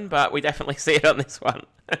often, but we definitely see it on this one.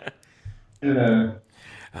 Yeah.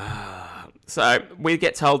 So we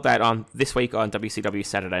get told that on this week on WCW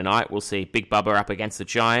Saturday Night, we'll see Big Bubba up against the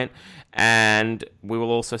Giant, and we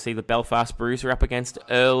will also see the Belfast Bruiser up against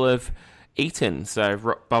Earl of Eaton,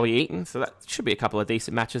 so Bobby Eaton. So that should be a couple of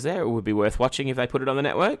decent matches there. It would be worth watching if they put it on the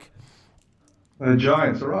network. The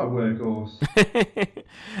Giants are right workhorse.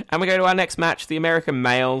 And we go to our next match, the American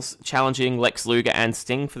Males challenging Lex Luger and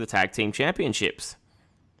Sting for the Tag Team Championships.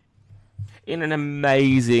 In an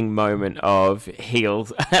amazing moment of heel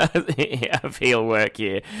work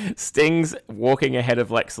here. Sting's walking ahead of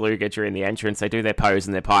Lex Luger during the entrance. They do their pose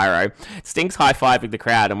and their pyro. Sting's high-fiving the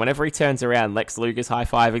crowd, and whenever he turns around, Lex Luger's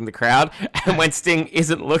high-fiving the crowd. And when Sting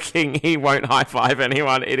isn't looking, he won't high-five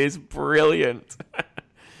anyone. It is brilliant.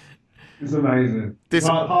 It's amazing.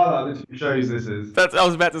 Highlight the two shows this is. I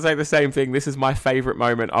was about to say the same thing. This is my favourite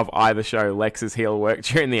moment of either show, Lex's heel work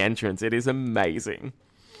during the entrance. It is amazing.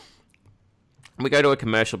 We go to a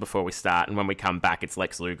commercial before we start, and when we come back, it's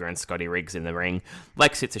Lex Luger and Scotty Riggs in the ring.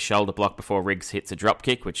 Lex hits a shoulder block before Riggs hits a drop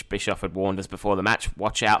kick, which Bischoff had warned us before the match.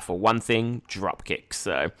 Watch out for one thing, drop kicks.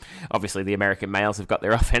 So, obviously, the American males have got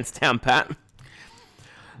their offense down pat.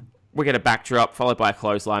 We get a backdrop, followed by a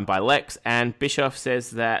clothesline by Lex, and Bischoff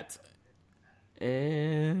says that...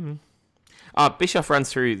 Bischoff runs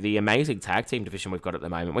through the amazing tag team division we've got at the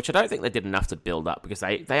moment, which I don't think they did enough to build up, because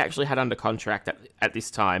they actually had under contract at this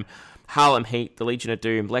time Harlem Heat, the Legion of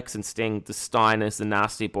Doom, Lex and Sting, the Steiners, the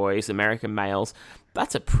Nasty Boys, American Males.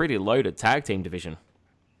 That's a pretty loaded tag team division.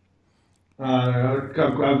 I'm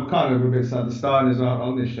kind of a bit sad the Steiners aren't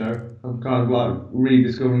on this show. I'm kind of like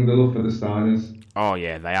rediscovering the love for the Steiners. Oh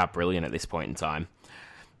yeah, they are brilliant at this point in time.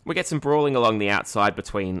 We get some brawling along the outside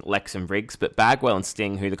between Lex and Riggs, but Bagwell and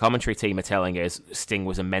Sting, who the commentary team are telling us Sting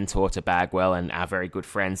was a mentor to Bagwell and are very good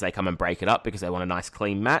friends, they come and break it up because they want a nice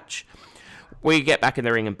clean match. We get back in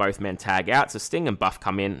the ring and both men tag out, so Sting and Buff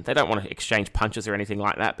come in. They don't want to exchange punches or anything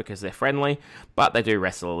like that because they're friendly, but they do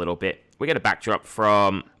wrestle a little bit. We get a backdrop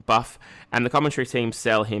from Buff, and the commentary team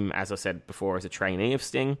sell him, as I said before, as a trainee of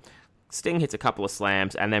Sting. Sting hits a couple of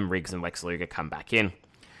slams, and then Riggs and Lex Luger come back in.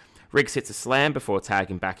 Riggs hits a slam before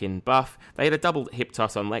tagging back in Buff. They hit a double hip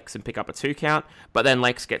toss on Lex and pick up a 2 count, but then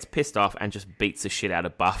Lex gets pissed off and just beats the shit out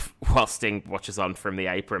of Buff while Sting watches on from the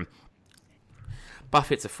apron. Buff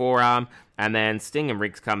hits a forearm, and then Sting and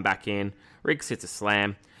Riggs come back in. Riggs hits a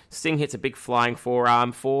slam. Sting hits a big flying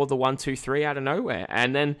forearm for the 1-2-3 out of nowhere.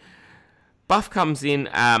 And then Buff comes in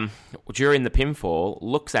during the pinfall,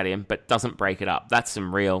 looks at him, but doesn't break it up. That's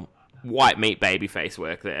some real white meat babyface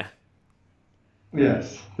work there.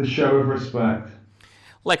 Yes, the show of respect.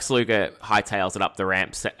 Lex Luger hightails it up the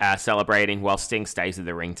ramp, celebrating, while Sting stays in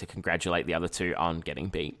the ring to congratulate the other two on getting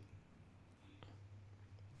beat.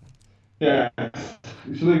 Yeah,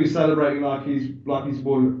 Luger's celebrating like he's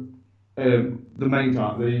won the main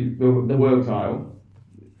title, the world title.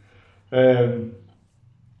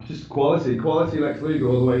 Just quality Lex Luger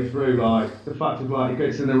all the way through. Like the fact of like he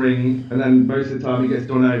gets in the ring and then most of the time he gets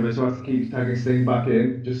done over, so has to keep tagging Sting back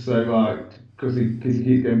in, just so like because he keeps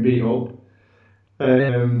getting beat up.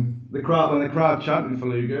 The crowd chanting for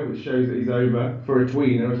Luger, which shows that he's over for a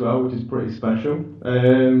tweener as well, which is pretty special.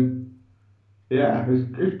 Yeah, it was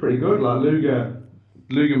pretty good. Like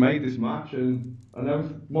Luger made this match, and I never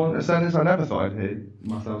thought I'd hear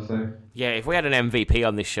myself say. Yeah, if we had an MVP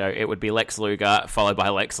on this show, it would be Lex Luger, followed by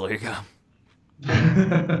Lex Luger.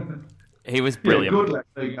 He was brilliant. Yeah, good Lex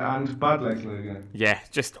Luger and bad Lex Luger. Yeah,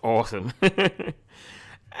 just awesome.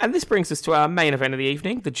 And this brings us to our main event of the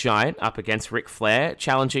evening, The Giant up against Ric Flair,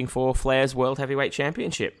 challenging for Flair's World Heavyweight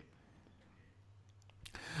Championship.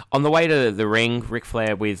 On the way to the ring, Ric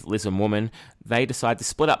Flair with Liz and Woman, they decide to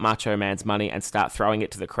split up Macho Man's money and start throwing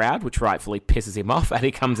it to the crowd, which rightfully pisses him off, and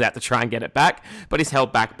he comes out to try and get it back, but he's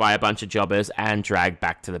held back by a bunch of jobbers and dragged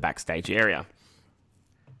back to the backstage area.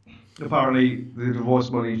 Apparently, the divorce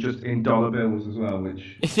money is just in dollar bills as well,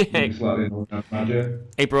 which is slightly annoying.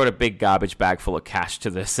 He brought a big garbage bag full of cash to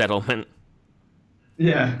the settlement.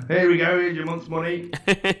 Yeah, here we go, here's your month's money.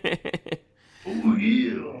 Oh,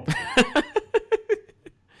 yeah.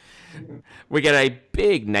 We get a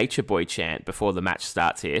big Nature Boy chant before the match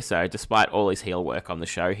starts here, so despite all his heel work on the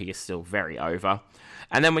show, he is still very over.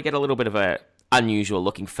 And then we get a little bit of a unusual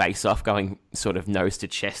looking face-off going sort of nose to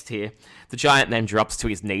chest here. The Giant then drops to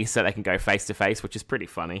his knees so they can go face-to-face, which is pretty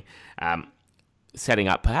funny. Setting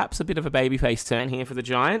up perhaps a bit of a babyface turn here for the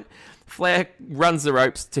Giant. Flair runs the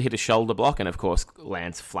ropes to hit a shoulder block and, of course,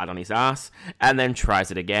 lands flat on his ass, and then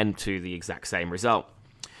tries it again to the exact same result.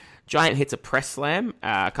 Giant hits a press slam,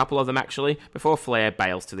 a couple of them actually, before Flair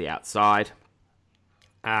bails to the outside.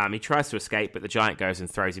 He tries to escape, but the Giant goes and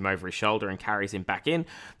throws him over his shoulder and carries him back in,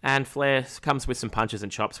 and Flair comes with some punches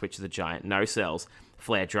and chops, which the Giant no-sells.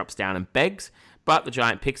 Flair drops down and begs, but the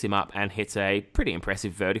Giant picks him up and hits a pretty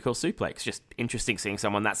impressive vertical suplex. Just interesting seeing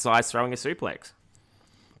someone that size throwing a suplex.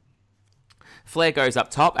 Flair goes up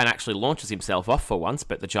top and actually launches himself off for once,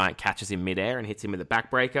 but the Giant catches him mid-air and hits him with a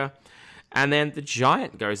backbreaker. And then the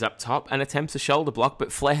Giant goes up top and attempts a shoulder block,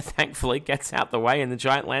 but Flair thankfully gets out the way and the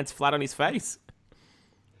Giant lands flat on his face.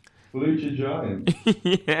 Lucha Giant.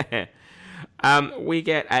 Yeah. We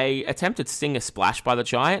get a attempted Stinger splash by the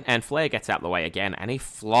Giant, and Flair gets out the way again, and he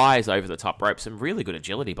flies over the top rope. Some really good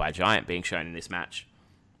agility by Giant being shown in this match.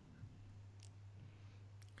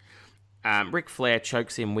 Ric Flair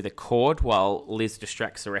chokes him with a cord while Liz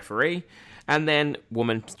distracts the referee, and then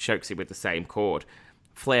Woman chokes him with the same cord.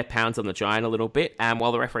 Flair pounds on the Giant a little bit, and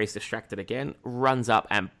while the referee's distracted again, runs up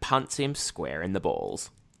and punts him square in the balls.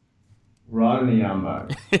 Right in the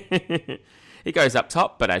yam. He goes up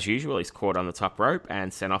top, but as usual, he's caught on the top rope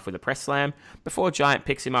and sent off with a press slam before Giant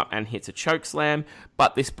picks him up and hits a choke slam,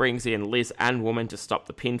 but this brings in Liz and Woman to stop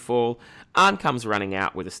the pinfall. Arn comes running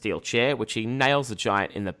out with a steel chair, which he nails the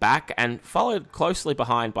Giant in the back, and followed closely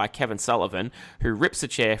behind by Kevin Sullivan, who rips the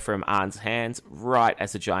chair from Arn's hands right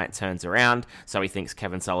as the Giant turns around, so he thinks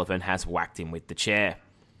Kevin Sullivan has whacked him with the chair.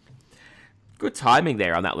 Good timing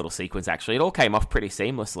there on that little sequence, actually. It all came off pretty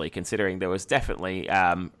seamlessly, considering there was definitely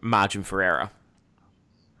margin for error.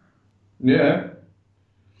 Yeah.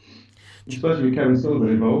 Especially with Kevin Sullivan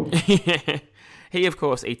involved. He, of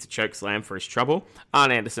course, eats a choke slam for his trouble.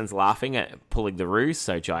 Arn Anderson's laughing at pulling the ruse,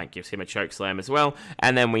 so Giant gives him a choke slam as well.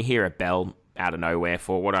 And then we hear a bell out of nowhere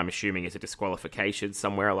for what I'm assuming is a disqualification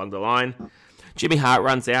somewhere along the line. Jimmy Hart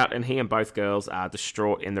runs out, and he and both girls are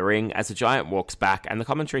distraught in the ring as the Giant walks back, and the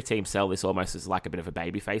commentary team sell this almost as like a bit of a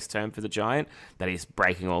babyface term for the Giant, that he's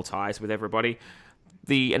breaking all ties with everybody.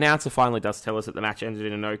 The announcer finally does tell us that the match ended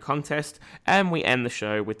in a no contest, and we end the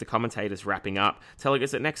show with the commentators wrapping up, telling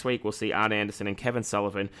us that next week we'll see Arn Anderson and Kevin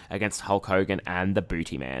Sullivan against Hulk Hogan and the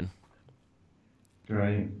Booty Man.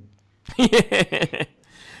 Great.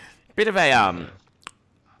 Bit of a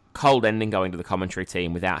cold ending going to the commentary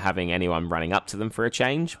team without having anyone running up to them for a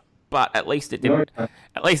change, but at least it didn't.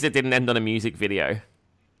 At least it didn't end on a music video.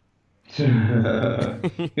 Yeah,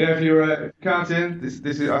 if you're counting, this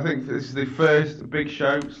is, I think this is the first Big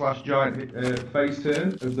Show / Giant face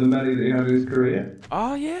turn of the many that he had in his career.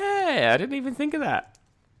 Oh yeah, I didn't even think of that.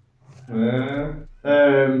 Yeah,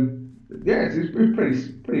 it's a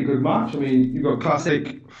pretty good match. I mean, you've got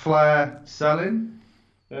classic Flair selling.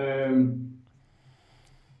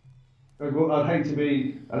 I'd hate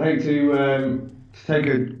to take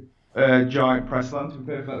a Giant press slam, to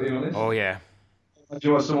be perfectly honest. Oh yeah. Do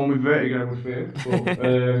you want someone with vertigo would feel?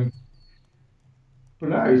 But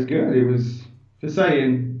no, it was good. It was just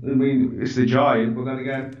saying. I mean, it's the Giant, but then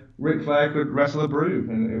again, Ric Flair could wrestle a broom,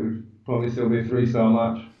 and it would probably still be a 3-star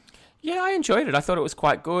match. Yeah, I enjoyed it. I thought it was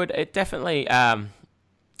quite good. It definitely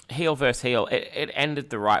heel versus heel. It ended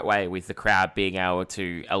the right way with the crowd being able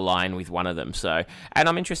to align with one of them. So, and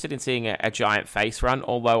I'm interested in seeing a Giant face run.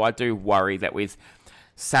 Although I do worry that with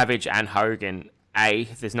Savage and Hogan, A,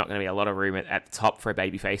 there's not going to be a lot of room at the top for a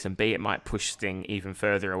babyface, and B, it might push Sting even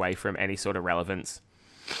further away from any sort of relevance.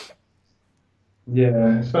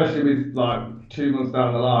 Yeah, especially with like 2 months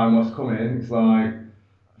down the line, what's coming, it's like,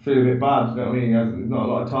 I feel a bit bad, you know what I mean? There's not a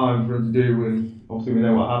lot of time for him to do, and obviously we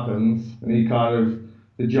know what happens, and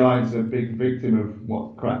the Giant's a big victim of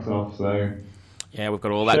what cracks off, so... Yeah, we've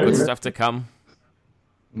got all that good stuff to come.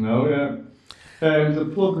 Oh, yeah. There's a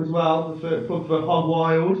plug as well, the plug for Hog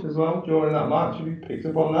Wild as well during that match. Have you picked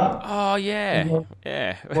up on that? Oh, yeah.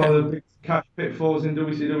 Yeah. One of the big cash pitfalls in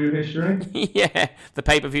WCW history. Yeah, the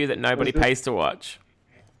pay-per-view that nobody pays to watch.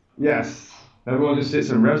 Yes. Everyone just sits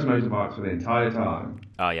and revs motorbikes for the entire time.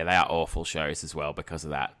 Oh, yeah, they are awful shows as well because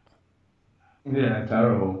of that. Yeah,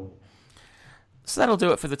 terrible. So that'll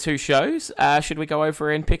do it for the two shows. Should we go over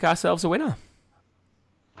and pick ourselves a winner?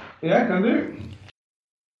 Yeah, can do.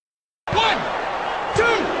 1, 2,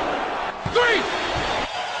 3.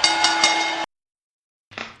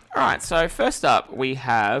 All right, so first up, we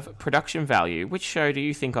have production value. Which show do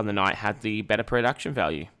you think on the night had the better production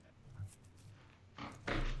value?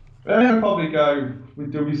 I'd probably go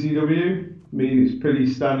with WCW. I mean, it's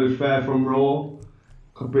pretty standard fare from Raw.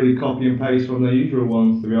 Could really copy and paste from the usual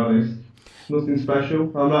ones, to be honest. Nothing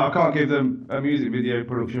special. I can't give them a music video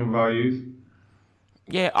production values.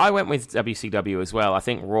 Yeah, I went with WCW as well. I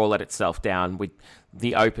think Raw let itself down with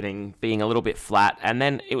the opening being a little bit flat, and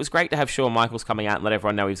then it was great to have Shawn Michaels coming out and let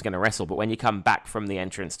everyone know he was going to wrestle, but when you come back from the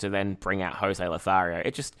entrance to then bring out Jose Lothario,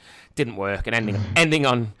 it just didn't work, and ending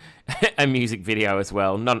on a music video as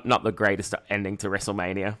well. Not the greatest ending to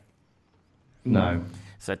WrestleMania. No.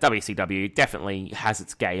 So WCW definitely has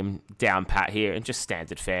its game down pat here, and just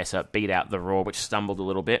standard fare, so it beat out the Raw, which stumbled a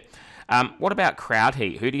little bit. What about crowd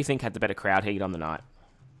heat? Who do you think had the better crowd heat on the night?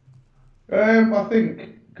 I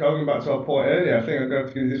think, going back to our point earlier, I think I'm going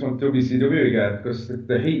to give this one to WCW again, because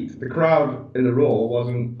the crowd in the Raw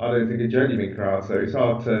wasn't, I don't think, a genuine crowd, so it's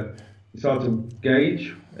hard to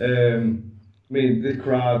gauge. I mean, this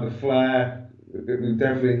crowd, the flair, it was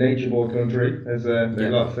definitely nature boy country, as they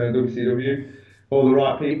like to say in WCW. All the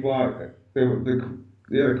right people, like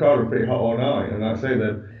the crowd were pretty hot all night, and like I say,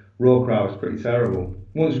 the Raw crowd was pretty terrible.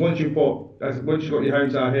 Once you've got your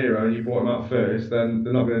hometown hero and you brought them out first, then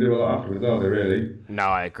they're not going to do a lot afterwards, are they, really? No,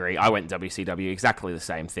 I agree. I went WCW, exactly the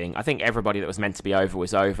same thing. I think everybody that was meant to be over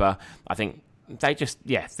was over. I think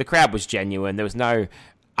the crowd was genuine. There was no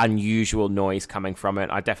unusual noise coming from it.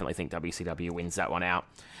 I definitely think WCW wins that one out.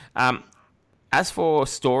 As for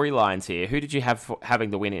storylines here, who did you have having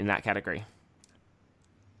the win in that category?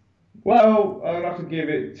 Well, I'd have to give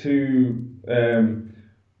it to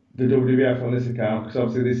the WWF on this account, because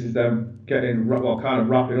obviously this is them kind of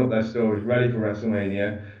wrapping up their stories, ready for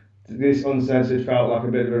WrestleMania. This Uncensored felt like a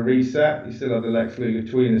bit of a reset. You still had the Lex Luger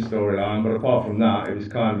Tweener storyline, but apart from that, it was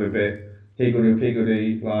kind of a bit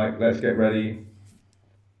higgledy-piggledy, like, let's get ready,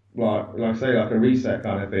 like I say, like a reset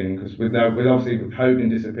kind of thing, because with obviously with Hogan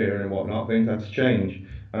disappearing and whatnot, things had to change.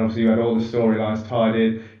 And obviously you had all the storylines tied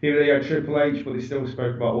in. Even though you had Triple H, but they still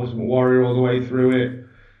spoke about Ultimate Warrior all the way through it.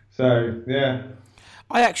 So, yeah.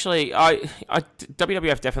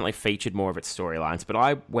 WWF definitely featured more of its storylines, but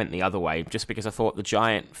I went the other way just because I thought the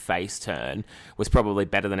Giant face turn was probably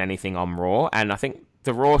better than anything on Raw, and I think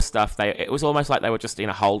the Raw stuff, it was almost like they were just in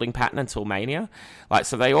a holding pattern until Mania. Like,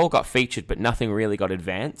 so they all got featured, but nothing really got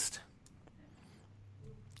advanced.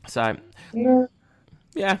 So,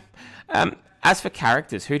 yeah. As for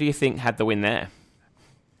characters, who do you think had the win there?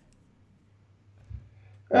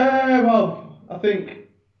 Well, I think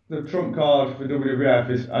the trump card for WWF,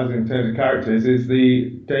 as in terms of characters, is the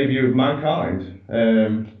debut of Mankind.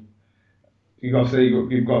 You've got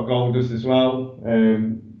Goldust as well,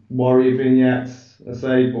 Warrior vignettes, I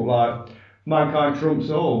say, but like Mankind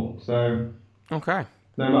trumps all. So okay,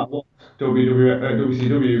 no matter what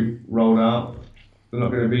WCW rolled out, they're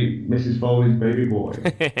not going to beat Mrs. Foley's baby boy.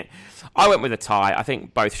 I went with a tie. I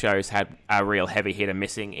think both shows had a real heavy hitter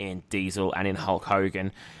missing in Diesel and in Hulk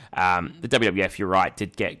Hogan. The WWF, you're right,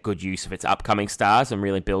 did get good use of its upcoming stars and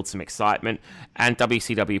really build some excitement. And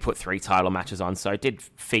WCW put 3 title matches on, so it did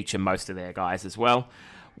feature most of their guys as well.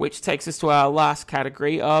 Which takes us to our last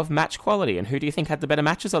category of match quality. And who do you think had the better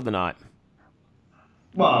matches of the night?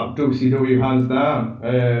 Well, WCW hands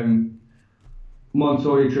down.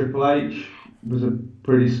 Montoya Triple H was a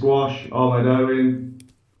pretty squash. Ahmed Owen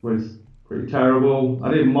was pretty terrible.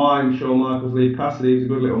 I didn't mind Shawn Michaels, Lee Cassidy. It was a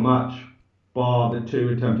good little match, bar the 2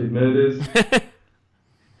 attempted murders.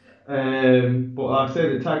 But like I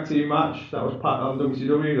said, the tag team match that was on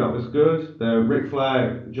WCW, that was good. The Ric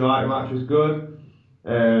Flair Giant match was good.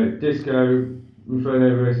 Disco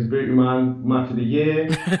Inferno versus Booty Man match of the year.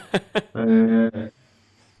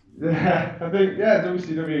 I think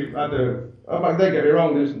WCW had don't get me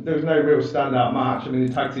wrong, there was no real standout match. I mean,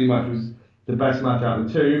 the tag team match was the best match out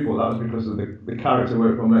of the 2, but that was because of the character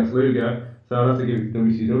work from Lex Luger. So I'd have to give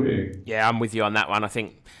WCW. Yeah, I'm with you on that one. I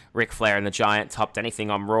think Ric Flair and the Giant topped anything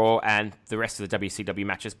on Raw, and the rest of the WCW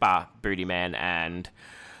matches, bar Booty Man and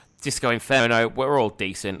Disco Inferno, were all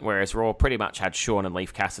decent, whereas Raw pretty much had Shawn and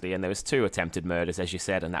Leif Cassidy, and there was 2 attempted murders, as you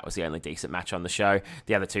said, and that was the only decent match on the show.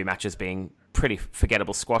 The other 2 matches being pretty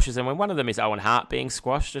forgettable squashes, and when one of them is Owen Hart being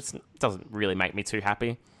squashed, it doesn't really make me too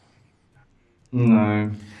happy.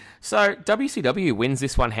 No. So WCW wins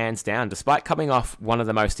this one hands down, despite coming off one of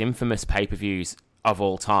the most infamous pay-per-views of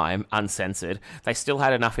all time, Uncensored. They still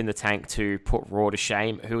had enough in the tank to put Raw to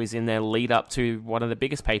shame, who is in their lead up to one of the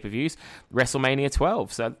biggest pay-per-views, WrestleMania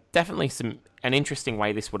 12. So definitely an interesting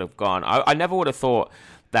way this would have gone. I never would have thought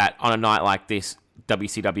that on a night like this,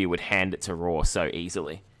 WCW would hand it to Raw so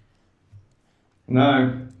easily.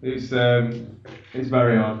 No, it's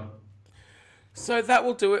very odd. So that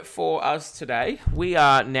will do it for us today. We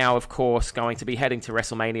are now, of course, going to be heading to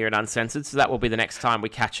WrestleMania and Uncensored, so that will be the next time we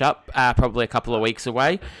catch up, probably a couple of weeks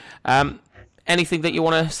away. Anything that you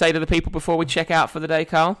want to say to the people before we check out for the day,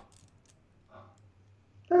 Carl?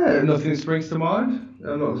 Nothing springs to mind.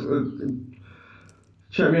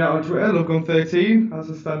 Check me out on Twitter, LoveGun13, as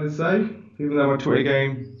I stand and say, even though my Twitter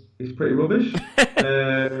game is pretty rubbish.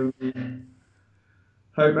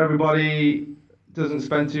 Hope everybody doesn't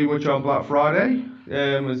spend too much on Black Friday,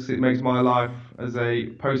 as it makes my life as a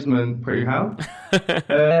postman pretty hell.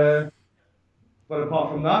 But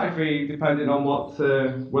apart from that, depending on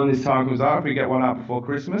when this time comes out, if we get one out before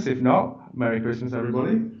Christmas, if not, Merry Christmas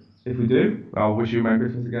everybody. If we do, I'll wish you a Merry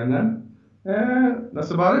Christmas again then.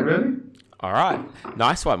 That's about it really. All right,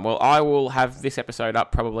 nice one. Well, I will have this episode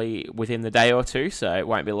up probably within the day or 2, so it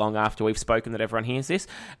won't be long after we've spoken that everyone hears this.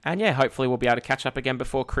 And yeah, hopefully we'll be able to catch up again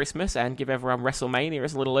before Christmas and give everyone WrestleMania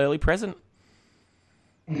as a little early present.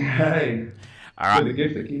 Hey, all right. The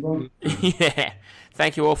gift that keep on. Yeah.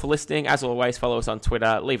 Thank you all for listening. As always, follow us on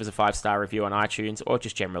Twitter, leave us a 5-star review on iTunes, or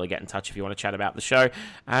just generally get in touch if you want to chat about the show.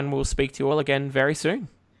 And we'll speak to you all again very soon.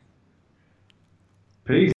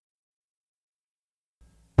 Peace.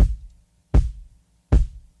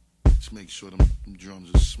 Make sure them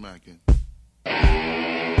drums are smacking.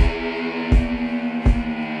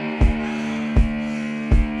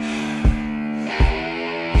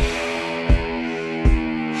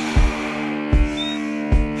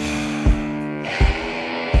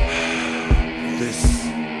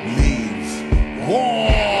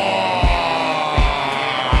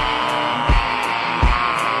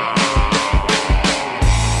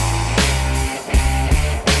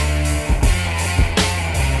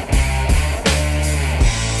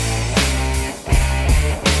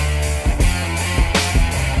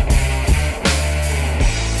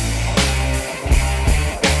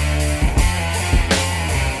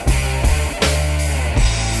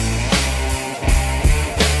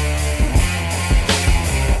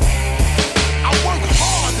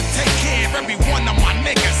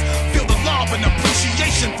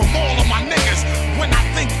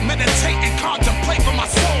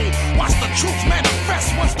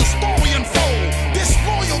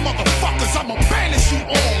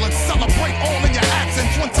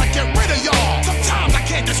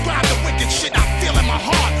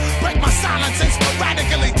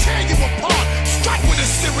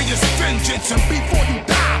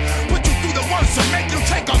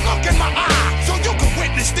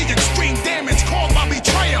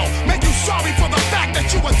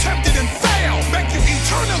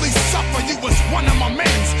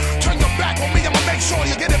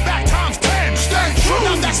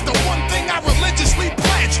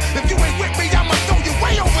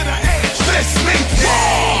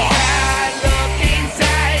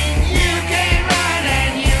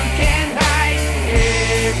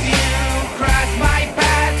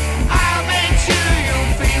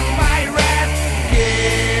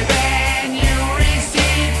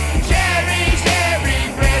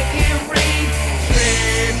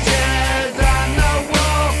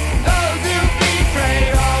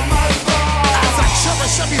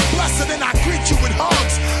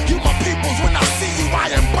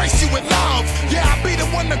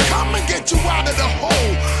 get you out of the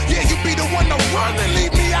hole. Yeah, you be the one to run and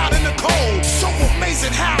leave me out in the cold. So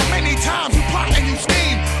amazing how many times you plot and you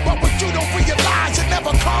scheme, but what you don't realize, you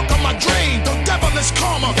never conquer my dream. The devilish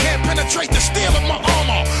karma can't penetrate the steel of my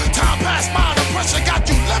armor. Time passed by, the pressure got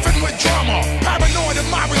you living with drama. Paranoid of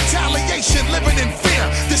my retaliation, living in fear.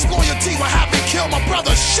 Disloyalty will have me kill my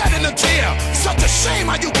brother, shedding a tear. Such a shame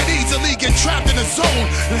how you can easily get trapped in a zone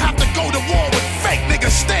and have to